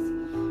because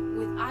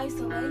with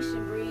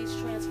isolation breeds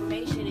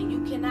transformation, and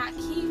you cannot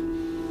keep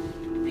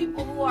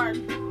people who are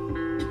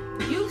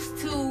used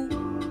to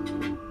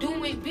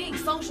doing big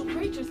social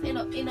creatures in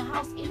a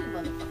house any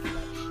motherfucking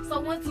way. So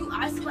once you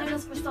isolate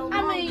us for so long,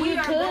 I mean, we you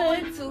are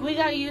going could. to We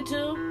got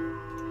YouTube.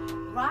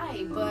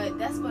 right, but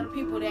that's for the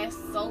people that's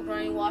so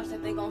brainwashed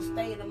that they gonna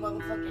stay in the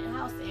motherfucking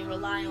house and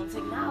rely on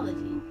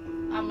technology.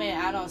 I mean,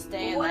 I don't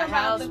stay in What the about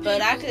house, the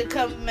but I people- could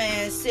come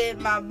and sit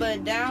my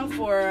butt down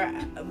for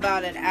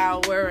about an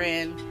hour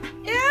and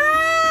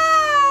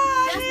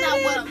That's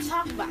not what I'm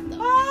talking about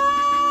though.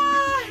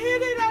 I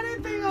hit it. I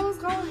didn't think I was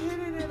gonna hit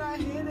it, and I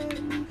hit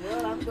it.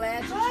 Well, I'm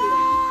glad you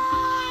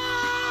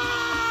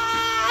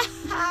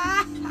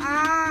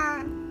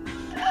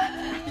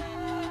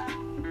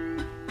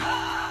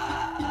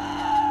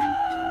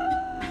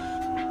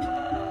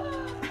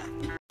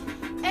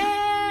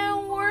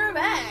And we're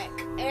back.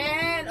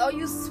 And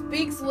you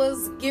speaks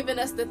was giving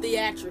us the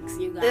theatrics,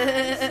 you guys.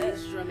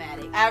 It's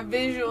dramatic. Our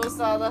visuals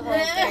saw the whole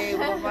thing,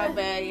 but my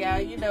bad, y'all.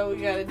 You know, we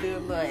gotta do a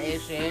little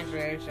extra.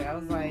 I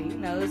was like, you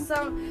know,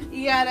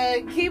 you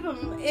gotta keep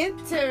them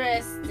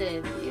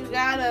interested. You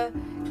gotta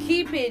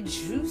keep it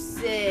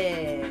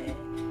juicy.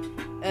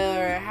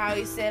 Or how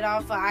he said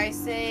off of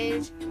Ice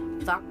Age,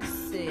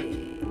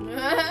 foxy.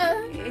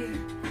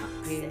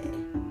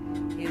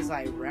 He was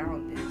like,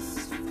 round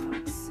is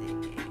foxy.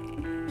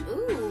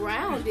 Ooh,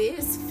 round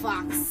is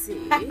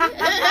foxy. I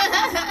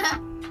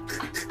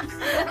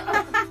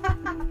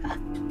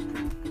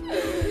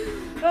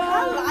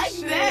like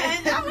shit.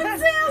 that. I'm gonna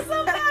tell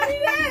somebody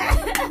that.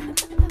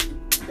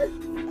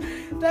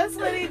 That's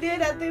what he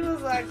did. I think it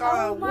was like,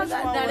 Oh my which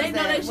God. one No, was they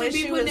know that? they should When be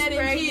she putting was that in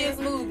pregnant. kids'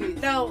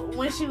 movies. No,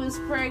 when she was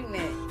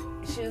pregnant,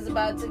 she was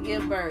about to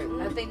give birth. I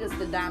Mm-hmm. think it's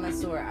the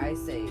dinosaur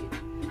Ice Age.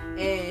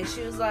 And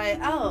she was like,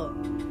 oh,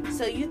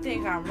 so you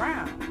think I'm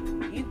round?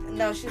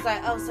 No, she's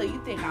like, oh, so you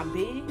think I'm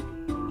big?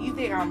 You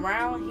think I'm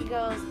round? He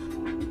goes,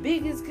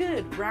 big is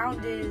good.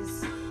 Round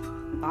is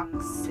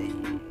foxy.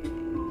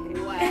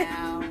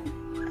 Wow.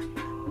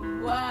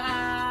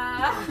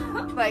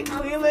 Wow. Like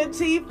Queen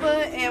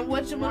Latifah and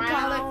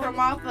whatchamacallit from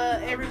off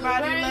of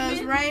Everybody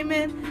Loves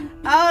Raymond.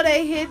 Oh,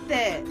 they hit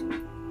that.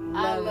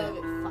 I love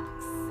it,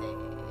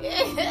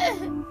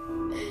 foxy.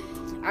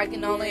 I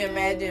can only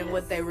imagine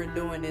what they were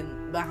doing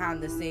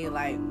behind the scene.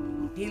 Like,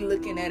 he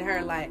looking at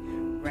her like,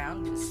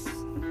 round is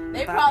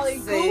They probably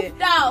foxy.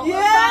 goofed out.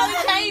 Yeah. Probably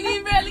can't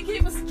even really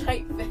keep a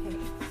straight face.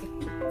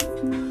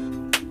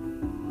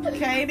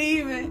 Can't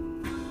even.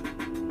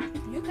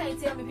 You can't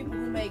tell me people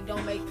who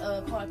don't make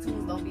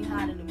cartoons don't be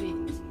hiding the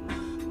bitch.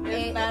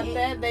 It's not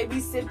that. They be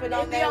sipping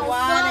on be that on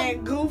wine something.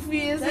 and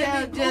goofy as They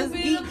hell. be Just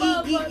goofy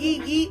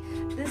eat. as a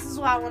motherfucker. This is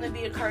why I want to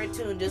be a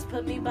cartoon. Just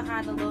put me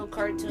behind a little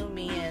cartoon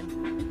me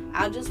and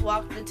I'll just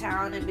walk the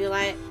town and be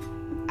like,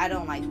 I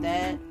don't like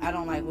that. I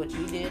don't like what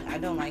you did. I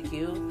don't like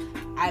you.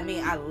 I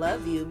mean, I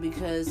love you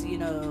because, you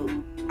know,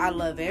 I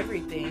love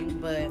everything,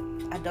 but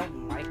I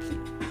don't like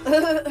you.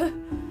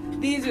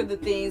 These are the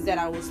things that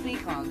I will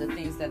speak on, the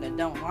things that I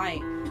don't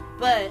like.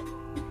 But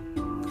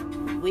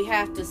we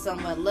have to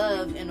somewhat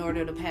love in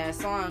order to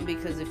pass on,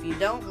 because if you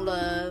don't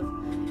love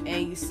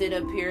and you sit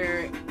up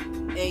here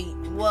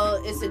and,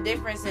 well, it's a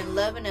difference in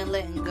loving and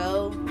letting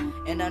go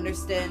and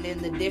understanding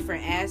the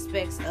different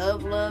aspects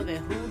of love and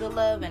who to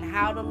love and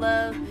how to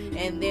love.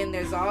 And then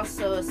there's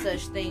also a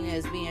such thing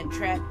as being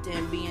trapped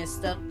and being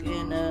stuck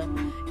in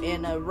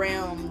a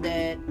realm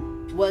that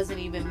wasn't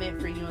even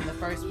meant for you in the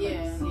first place.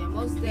 Yeah,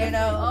 most definitely. You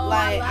know,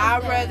 like,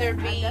 I'd rather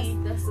be,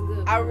 That's a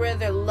good I'd point.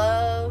 rather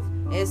love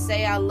and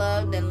say I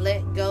love than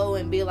let go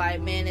and be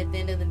like, man, at the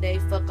end of the day,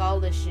 fuck all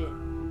this shit.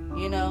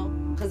 You know,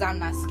 because I'm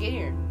not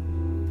scared.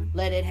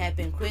 Let it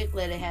happen quick,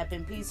 let it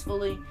happen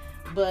peacefully.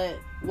 But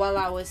while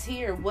I was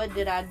here, what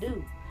did I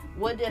do?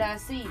 What did I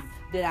see?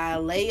 Did I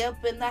lay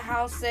up in the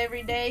house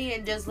every day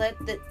and just let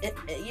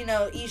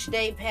each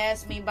day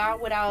pass me by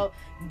without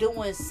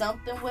doing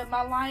something with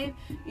my life?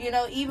 You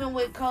know, even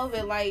with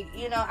COVID, like,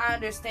 you know, I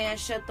understand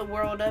shut the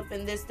world up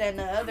and this, that, and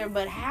the other,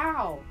 but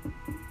how?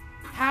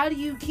 How do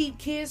you keep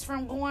kids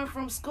from going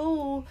from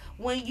school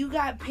when you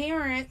got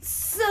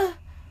parents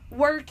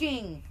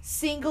working,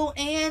 single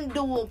and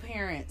dual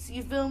parents?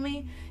 You feel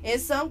me? In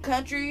some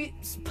countries,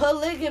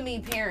 polygamy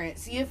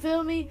parents. You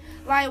feel me?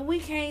 Like, we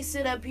can't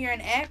sit up here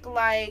and act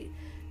like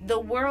the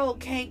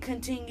world can't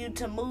continue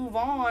to move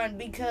on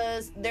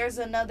because there's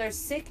another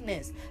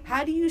sickness.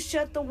 How do you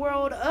shut the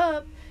world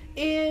up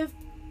if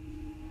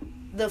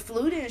the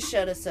flu didn't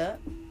shut us up?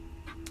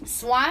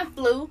 Swine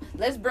flu,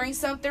 let's bring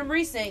something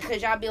recent,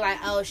 because y'all be like,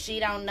 oh, she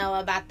don't know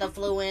about the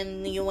flu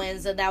and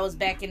influenza that was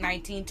back in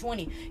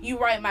 1920. You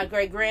right, my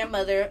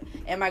great-grandmother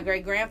and my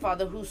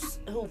great-grandfather who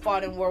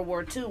fought in World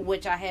War II,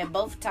 which I had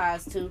both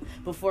ties to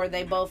before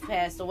they both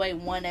passed away,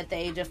 one at the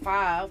age of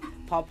 5,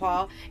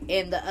 Pawpaw,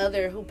 and the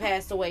other who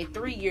passed away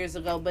 3 years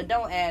ago. But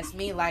don't ask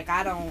me, like,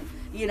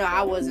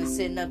 I wasn't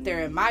sitting up there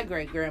in my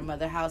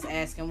great-grandmother's house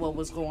asking what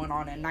was going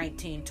on in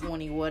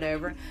 1920,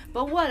 whatever.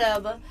 But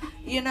whatever,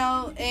 you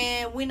know,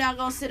 and we're not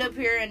going to sit up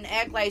here and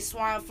act like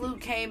swine flu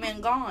came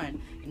and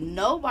gone.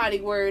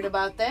 Nobody worried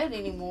about that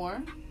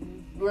anymore.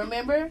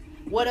 Remember?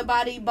 What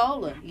about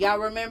Ebola? Y'all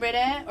remember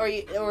that?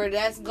 Or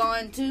that's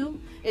gone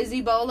too? Is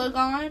Ebola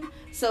gone?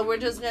 So we're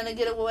just going to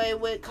get away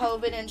with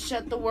COVID and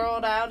shut the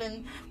world out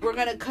and we're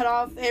going to cut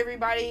off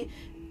everybody?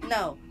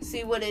 No.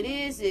 See, what it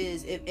is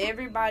if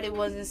everybody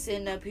wasn't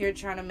sitting up here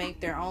trying to make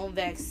their own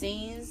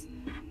vaccines,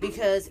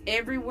 because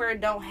everywhere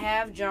don't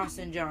have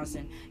Johnson &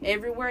 Johnson.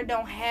 Everywhere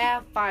don't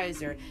have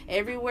Pfizer.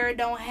 Everywhere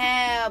don't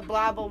have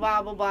blah, blah,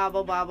 blah, blah, blah,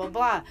 blah, blah, blah,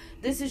 blah.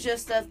 This is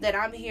just stuff that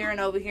I'm hearing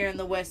over here in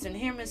the Western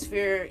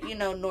Hemisphere, you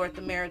know, North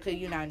America,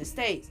 United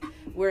States.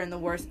 We're in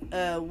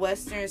the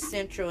Western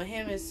Central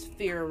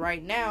Hemisphere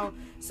right now.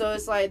 So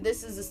it's like,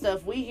 this is the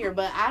stuff we hear.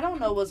 But I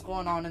don't know what's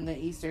going on in the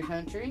Eastern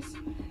countries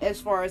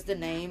as far as the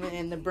name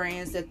and the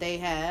brands that they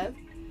have,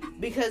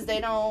 because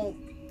they don't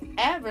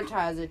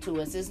advertise it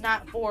to us. It's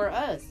not for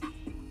us.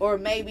 Or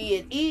maybe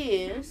it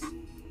is,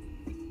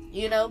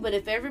 you know, but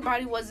if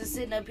everybody wasn't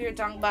sitting up here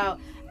talking about,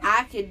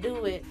 I could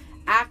do it.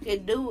 I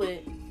could do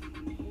it.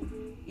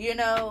 You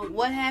know,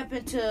 what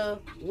happened to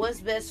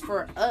what's best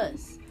for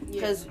us?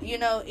 Because, you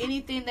know,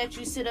 anything that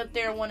you sit up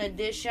there and want to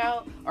dish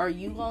out, are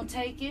you going to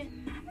take it?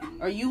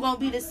 Are you going to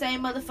be the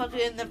same motherfucker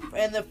in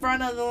the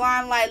front of the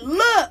line like,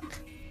 look,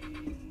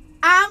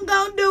 I'm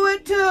going to do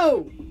it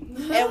too.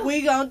 And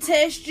we going to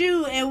test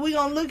you and we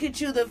going to look at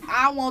you.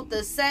 I want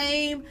the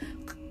same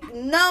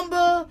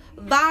number,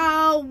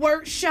 vial,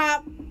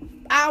 workshop.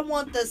 I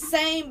want the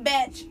same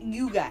batch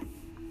you got.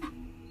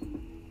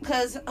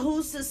 Because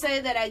who's to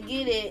say that I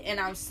get it and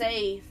I'm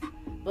safe,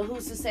 but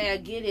who's to say I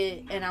get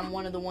it and I'm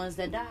one of the ones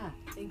that die?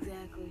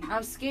 Exactly.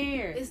 I'm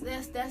scared.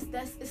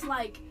 It's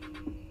like...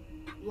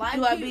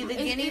 Do I be the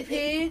guinea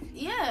pig?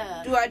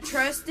 Yeah. Do I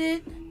trust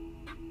it?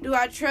 Do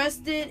I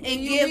trust it and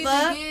give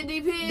up?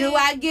 Do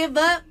I give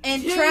up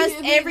and trust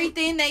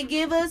everything they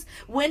give us?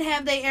 When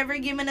have they ever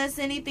given us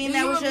anything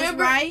that was just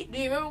right? Do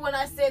you remember when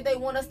I said they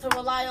want us to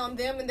rely on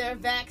them and their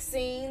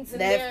vaccines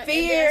and that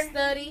fear, and their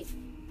study?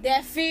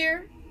 That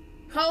fear?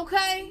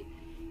 Okay.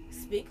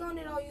 Speak on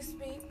it, all you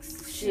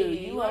speaks. Shoot,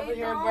 you over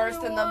here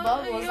bursting the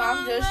bubbles.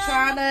 I'm just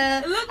trying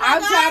to.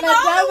 I'm trying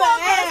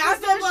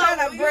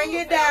to bring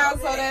it down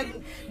so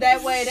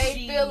that way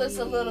they feel us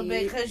a little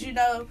bit. Cause you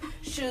know,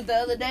 shoot, the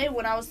other day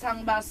when I was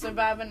talking about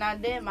Surviving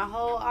Not Dead, my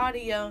whole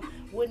audio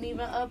wouldn't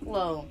even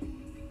upload.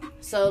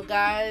 So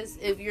guys,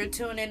 if you're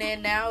tuning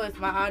in now, if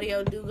my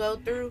audio do go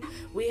through,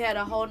 we had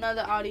a whole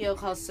nother audio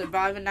called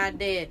Surviving Not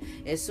Dead.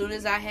 As soon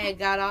as I had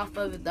got off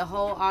of it, the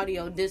whole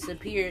audio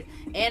disappeared,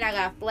 and I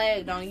got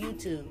flagged on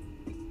YouTube.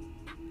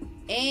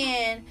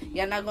 And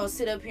y'all not gonna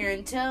sit up here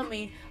and tell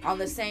me on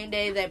the same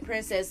day that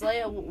Princess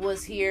Leia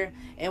was here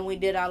and we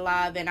did our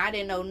live and I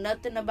didn't know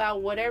nothing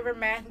about whatever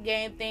math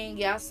game thing.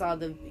 Y'all saw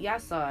it,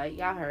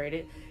 y'all heard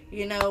it.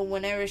 You know,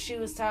 whenever she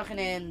was talking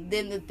and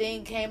then the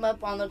thing came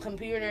up on the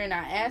computer and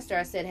I asked her,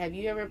 I said, have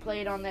you ever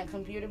played on that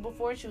computer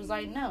before? She was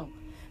like, no.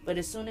 But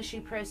as soon as she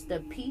pressed the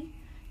P,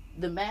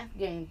 the math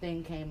game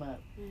thing came up.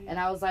 Mm-hmm. And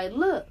I was like,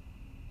 look.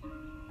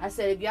 I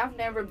said, if y'all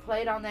never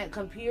played on that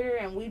computer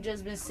and we've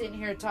just been sitting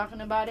here talking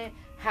about it,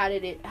 how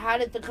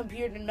did the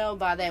computer know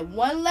by that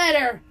one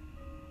letter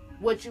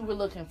what you were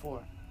looking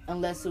for?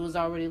 Unless it was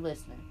already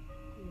listening.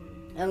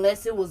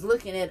 Unless it was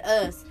looking at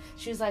us.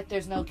 She was like,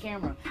 there's no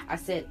camera. I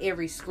said,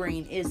 every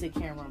screen is a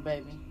camera,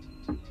 baby.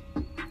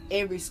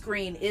 Every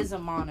screen is a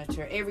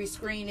monitor. Every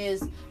screen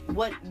is,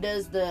 what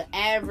does the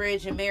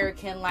average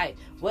American like?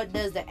 What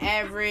does the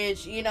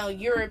average,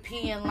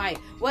 European like?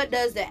 What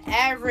does the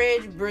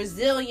average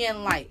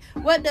Brazilian like?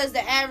 What does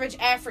the average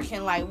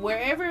African like?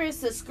 Wherever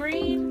it's a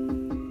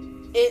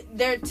screen,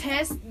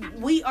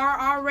 we are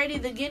already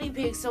the guinea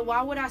pigs, so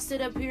why would I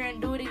sit up here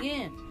and do it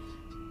again?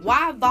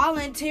 Why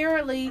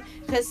voluntarily?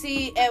 Because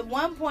see, at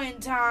one point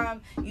in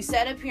time, you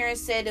sat up here and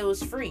said it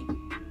was free.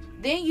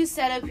 Then you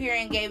sat up here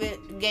and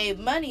gave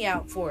money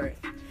out for it.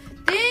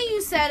 Then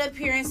you sat up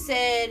here and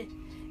said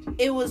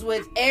it was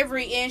with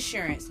every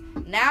insurance.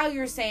 Now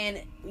you're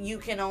saying you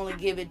can only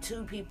give it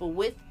to people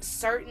with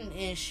certain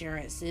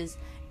insurances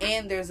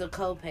and there's a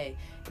copay.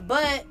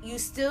 But you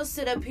still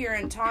sit up here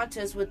and taunt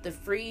us with the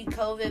free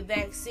COVID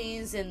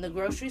vaccines in the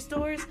grocery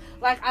stores.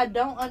 Like, I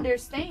don't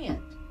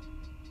understand.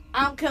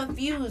 I'm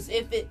confused.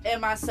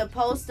 Am I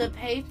supposed to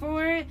pay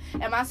for it?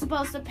 Am I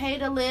supposed to pay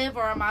to live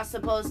or am I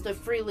supposed to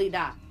freely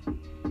die?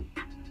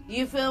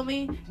 You feel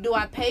me? Do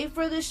I pay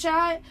for the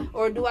shot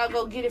or do I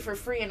go get it for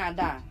free and I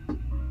die?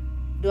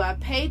 Do I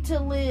pay to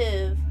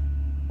live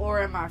or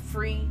am I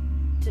free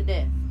to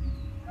death?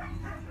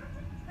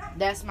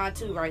 That's my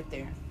two right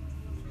there.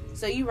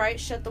 So you right,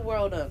 shut the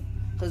world up.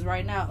 Because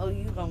right now,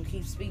 you gonna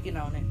keep speaking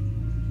on it.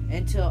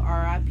 Until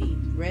R.I.P.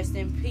 Rest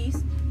in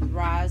peace,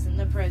 rise in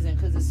the present.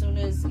 Because as soon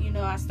as,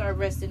 I start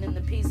resting in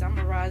the peace, I'm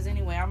going to rise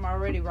anyway. I'm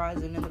already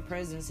rising in the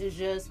presence. It's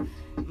just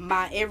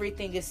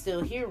everything is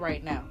still here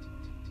right now.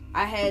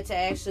 I had to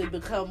actually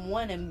become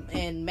one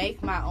and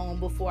make my own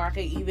before I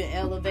could even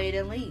elevate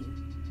and leave.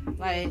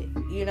 Like,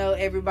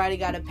 everybody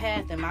got a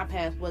path and my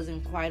path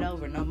wasn't quite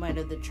over. No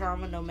matter the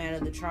trauma, no matter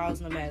the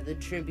trials, no matter the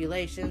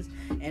tribulations,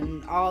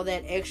 and all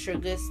that extra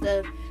good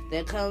stuff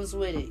that comes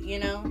with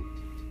it,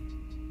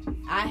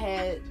 I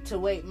had to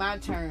wait my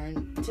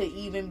turn to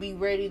even be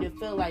ready to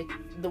feel like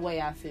the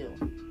way I feel.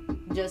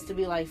 Just to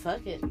be like,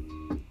 fuck it.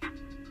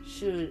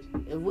 Shoot,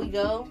 if we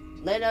go,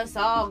 let us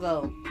all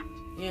go.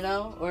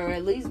 Or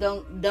at least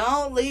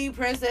don't leave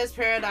Princess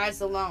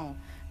Paradise alone.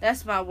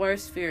 That's my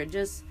worst fear.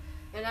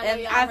 And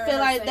I feel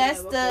like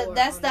that's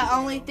the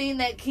only thing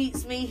that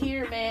keeps me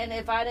here, man.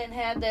 If I didn't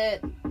have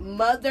that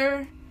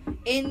mother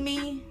in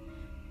me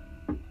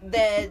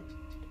that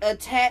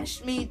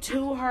attached me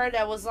to her,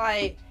 that was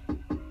like,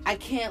 I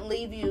can't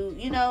leave you,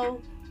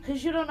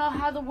 because you don't know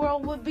how the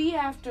world would be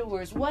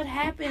afterwards. What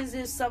happens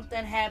if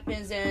something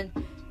happens and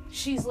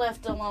she's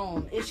left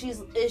alone? Is she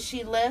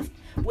left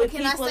with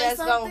people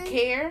that's going to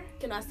care?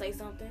 Can I say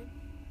something?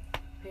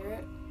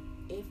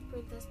 If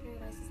Princess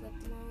Paradise is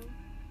left alone,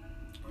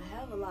 I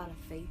have a lot of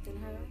faith in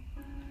her.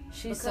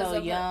 She's so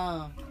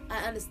young.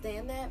 I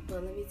understand that,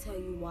 but let me tell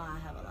you why I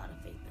have a lot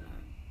of faith in her.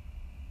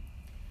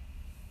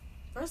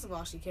 First of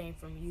all, she came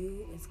from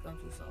you and Scum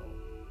to Soul.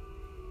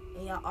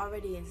 And y'all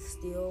already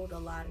instilled a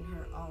lot in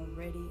her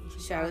already. And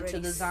she's Shout out to already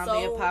the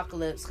zombie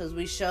apocalypse, because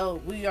we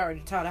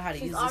already taught her how to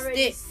use a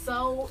stick.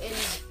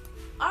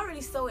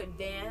 Already so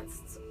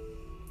advanced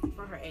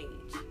for her age.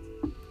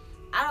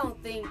 I don't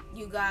think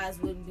you guys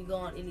would be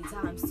going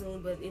anytime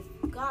soon, but if,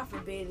 God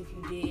forbid, if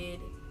you did,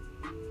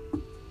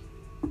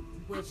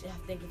 which I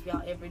think if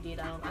y'all ever did,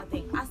 I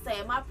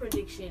say my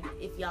prediction,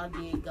 if y'all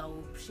did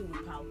go, she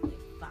would probably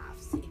 5,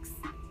 6 years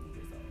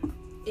old.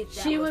 If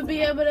She would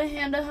be able to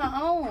handle her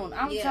own.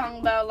 I'm talking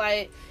about,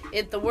 like,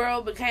 if the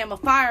world became a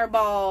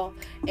fireball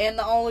and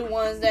the only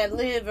ones that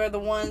live are the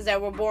ones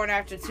that were born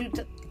after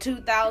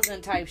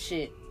 2000 type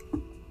shit.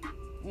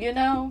 You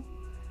know?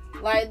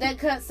 Like, that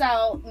cuts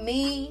out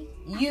me,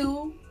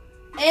 you,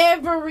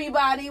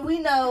 everybody we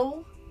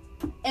know,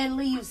 and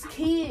leaves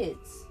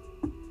kids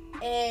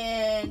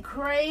and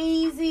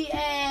crazy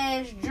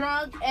ass,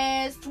 drunk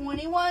ass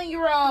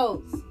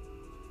 21-year-olds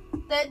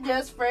that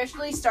just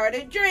freshly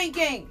started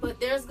drinking. But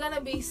there's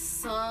gonna be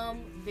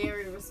some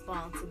very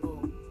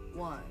responsible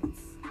ones.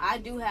 I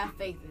do have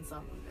faith in some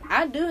of them.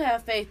 I do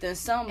have faith in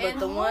some, but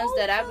the ones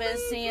that I've been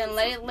seeing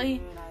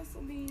lately,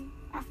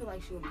 I feel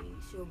like she'll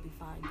be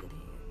fine, good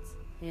hands.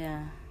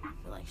 Yeah. I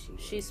feel like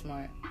she's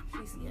smart.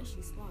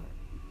 She's smart.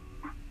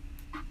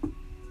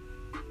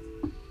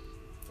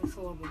 That's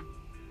horrible.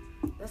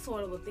 That's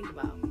horrible to think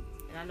about.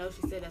 And I know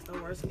she said that's the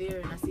worst fear,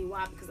 and I see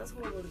why, because that's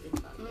horrible to think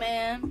about.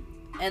 Man,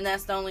 and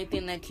that's the only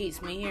thing that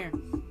keeps me here.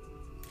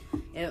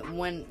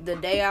 When the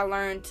day I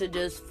learned to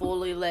just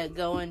fully let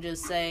go and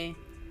just say,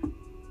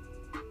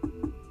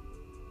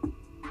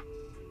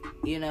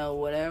 you know,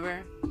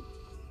 whatever,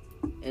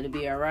 it'll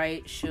be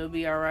alright, she'll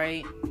be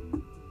alright.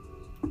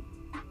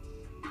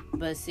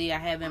 But see, I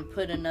haven't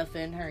put enough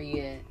in her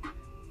yet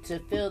to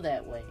feel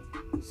that way.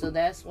 So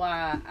that's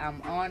why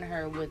I'm on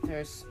her with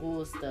her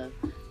school stuff.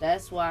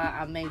 That's why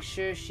I make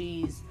sure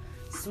she's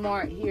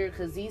smart here,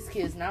 because these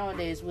kids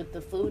nowadays with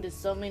the food is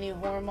so many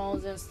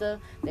hormones and stuff,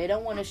 they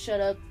don't want to shut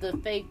up the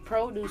fake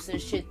produce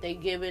and shit they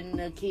giving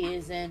the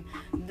kids. And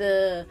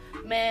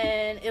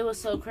it was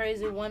so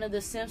crazy. One of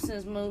the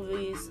Simpsons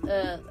movies,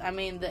 the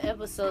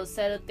episode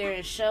sat up there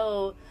and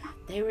showed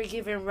they were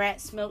giving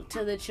rat's milk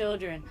to the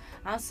children.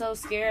 I'm so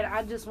scared.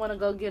 I just want to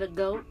go get a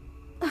goat.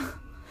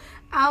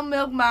 I'll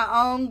milk my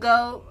own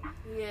goat.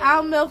 Yeah.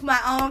 I'll milk my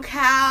own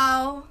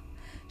cow.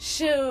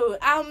 Shoot,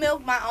 I'll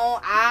milk my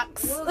own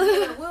ox.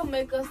 We'll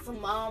make us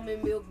some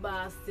almond milk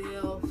by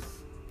ourselves.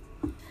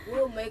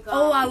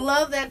 I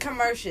love that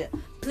commercial.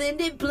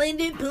 Blend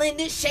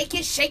it, shake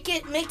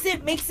it, mix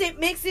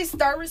it,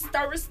 stir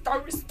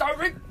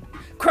it.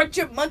 Crunch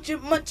it, munch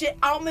it,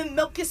 almond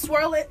milk it,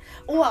 swirl it.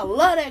 Oh, I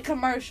love that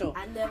commercial.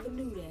 I never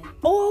knew that.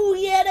 Oh,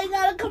 yeah, they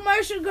got a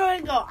commercial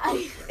going.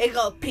 It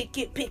go pick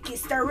it,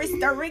 stir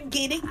it,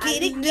 get it,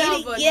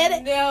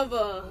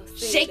 Never.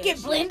 Shake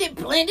it, blend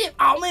it,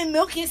 almond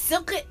milk it,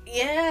 silk it.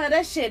 Yeah,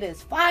 that shit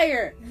is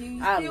fire.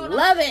 I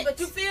love it. But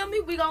you feel me?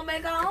 We gonna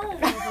make our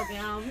own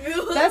almond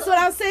milk. That's what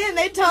I'm saying.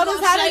 They told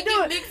us how to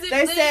do it.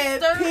 They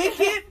said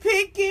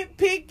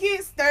pick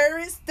it, stir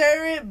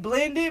it,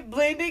 blend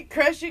it,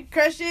 crush it,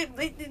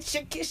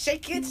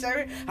 shake it, stir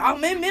it,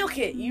 almond milk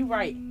it. You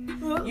right.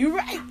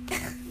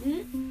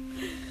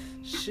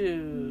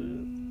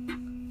 Shoot.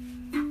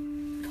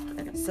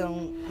 So,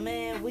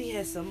 man, we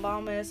had some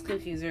bomb ass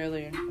cookies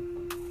earlier.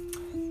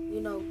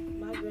 You know,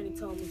 my granny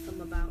told me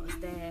something about a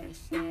stash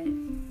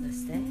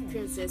that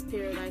Princess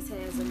Paradise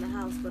has in the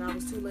house, but I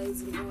was too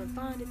lazy to go and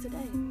find it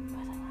today.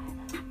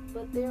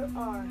 But there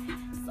are,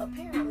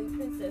 apparently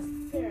Princess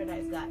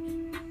Paradise got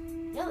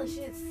hella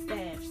shit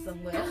stashed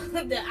somewhere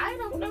that I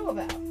don't know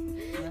about.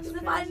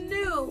 If I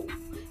knew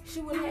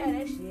she would have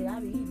that shit,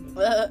 I'd be eating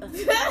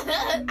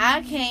it.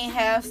 I can't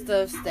have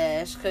stuff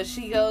stashed because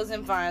she goes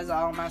and finds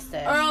all my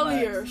stash.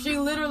 Earlier. She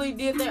literally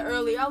did that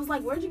earlier. I was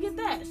like, where'd you get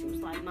that? She was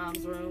like,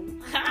 Mom's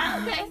room.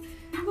 Okay,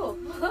 cool.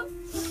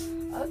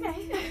 Okay.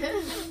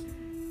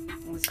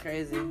 It's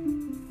crazy.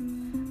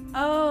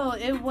 Oh,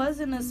 it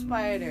wasn't a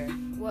spider.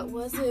 What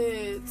was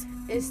it?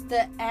 It's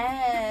the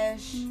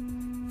ash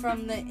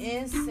from the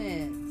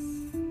incense.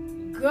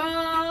 Girl,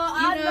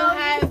 I know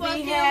you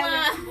fucking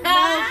lying.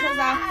 No, because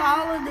I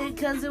followed it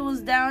because it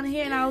was down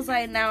here, and I was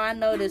like, now I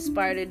know this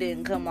spider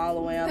didn't come all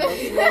the way on the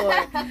floor.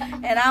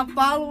 And I'm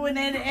following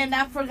it, and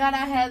I forgot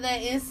I had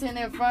that incense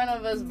in front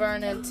of us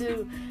burning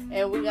too.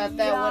 And we got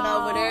that one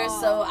over there,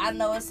 so I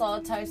know it's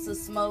all types of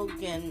smoke,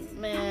 and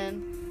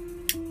man,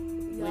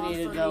 we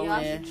need to go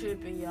y'all in.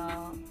 Tripping,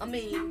 y'all. I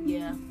mean,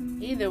 yeah.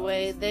 Either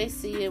way, they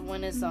see it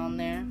when it's on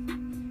there.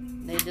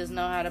 They just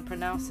know how to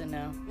pronounce it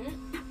now.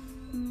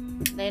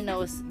 They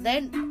know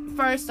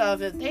first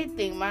off, if they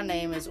think my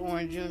name is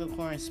Orange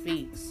Unicorn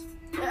Speaks.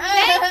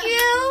 Thank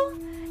you!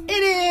 It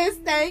is.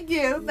 Thank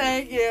you.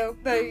 Thank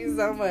you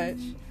so much.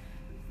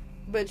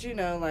 But you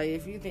know, like,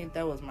 if you think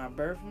that was my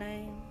birth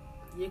name,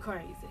 you're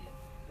crazy.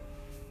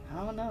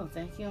 I don't know.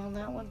 Thank you on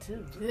that one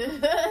too.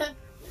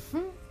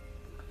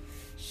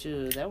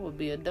 Shoot, that would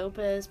be a dope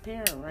ass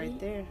parent right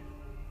there.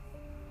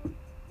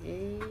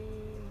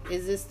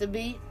 Is this the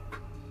beat?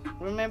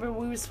 Remember,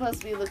 we were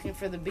supposed to be looking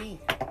for the beat.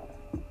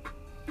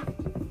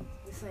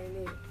 This ain't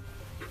it.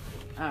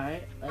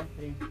 Alright, let's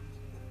see.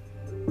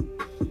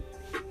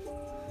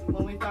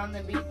 When we find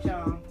the beat,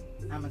 y'all,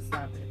 I'ma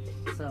stop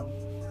it. So,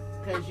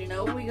 cause you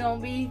know we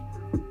gonna be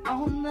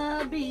on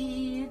the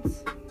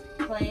beats,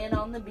 playing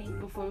on the beat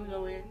before we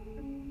go in.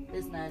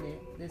 This not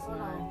it. This Hold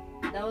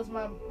one. That was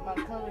my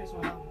colors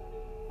one.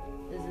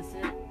 Is this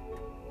it?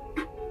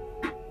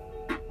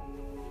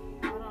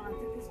 Hold on, I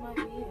think this might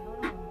be it.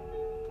 Hold on.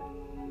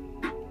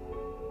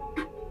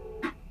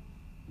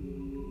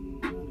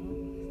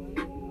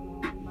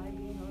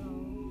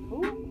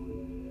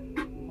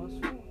 What's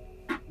wrong?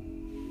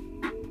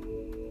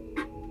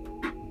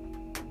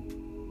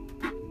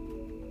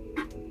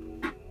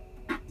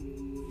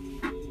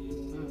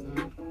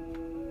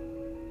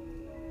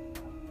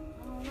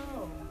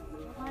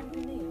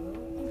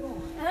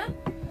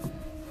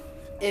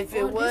 If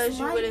it was,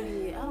 you would have.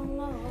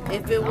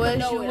 If it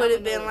was, you would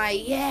have been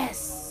like,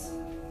 yes.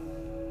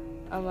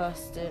 I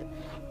lost it.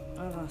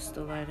 I lost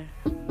the lighter.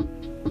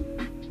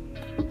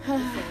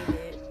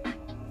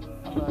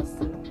 I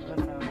lost it. I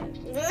found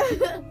it.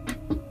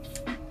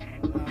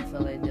 I don't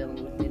feel like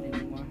dealing with it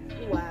anymore.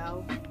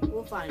 Wow.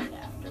 We'll find it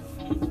after.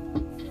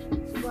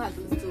 So we'll have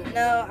to listen to it.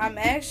 No, I'm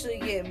actually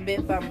getting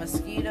bit by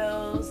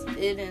mosquitoes.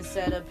 It didn't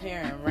set up here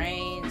in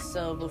rain,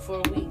 so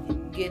before we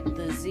get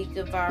the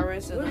Zika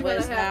virus or the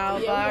West Nile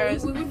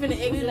virus, we finna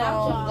we exit gonna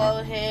out, go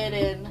ahead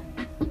and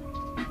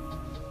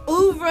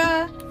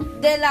ouvre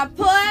de la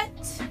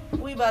porte.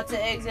 We about to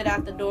exit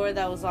out the door.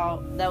 That was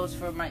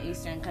for my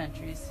Eastern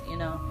countries, you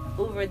know.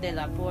 Ouvre de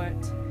la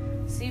porte.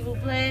 S'il vous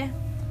plaît.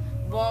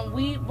 Bon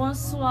oui,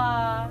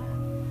 bonsoir.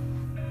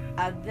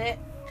 Avec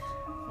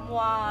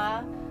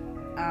moi.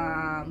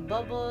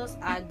 Bubbles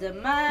à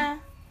demain.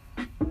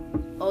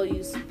 Oh,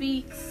 you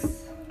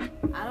speaks.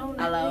 I don't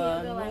know.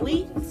 Hello,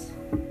 wheat.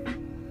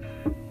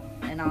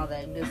 And all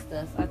that good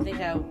stuff. I think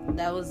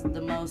that was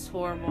the most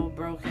horrible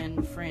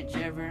broken French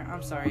ever.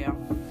 I'm sorry, y'all.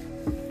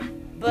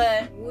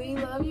 But we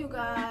love you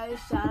guys.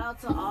 Shout out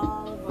to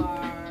all of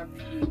our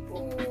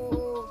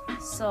people,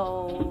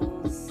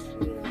 souls,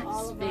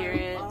 all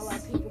spirits, all our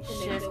people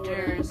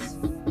shifters,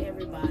 with us.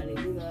 Everybody,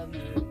 we love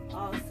you.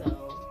 Also,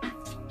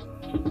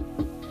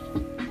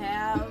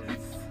 have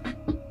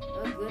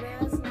a good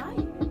ass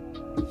night.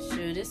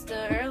 Shoot, it's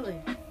still early.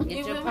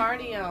 Get your will.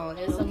 party on.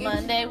 It's a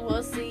Monday.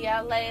 We'll see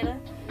y'all later.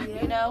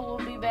 Yeah. You know,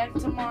 we'll be back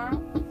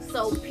tomorrow.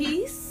 So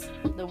peace.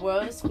 The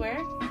world is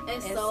square.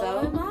 And so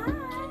am I.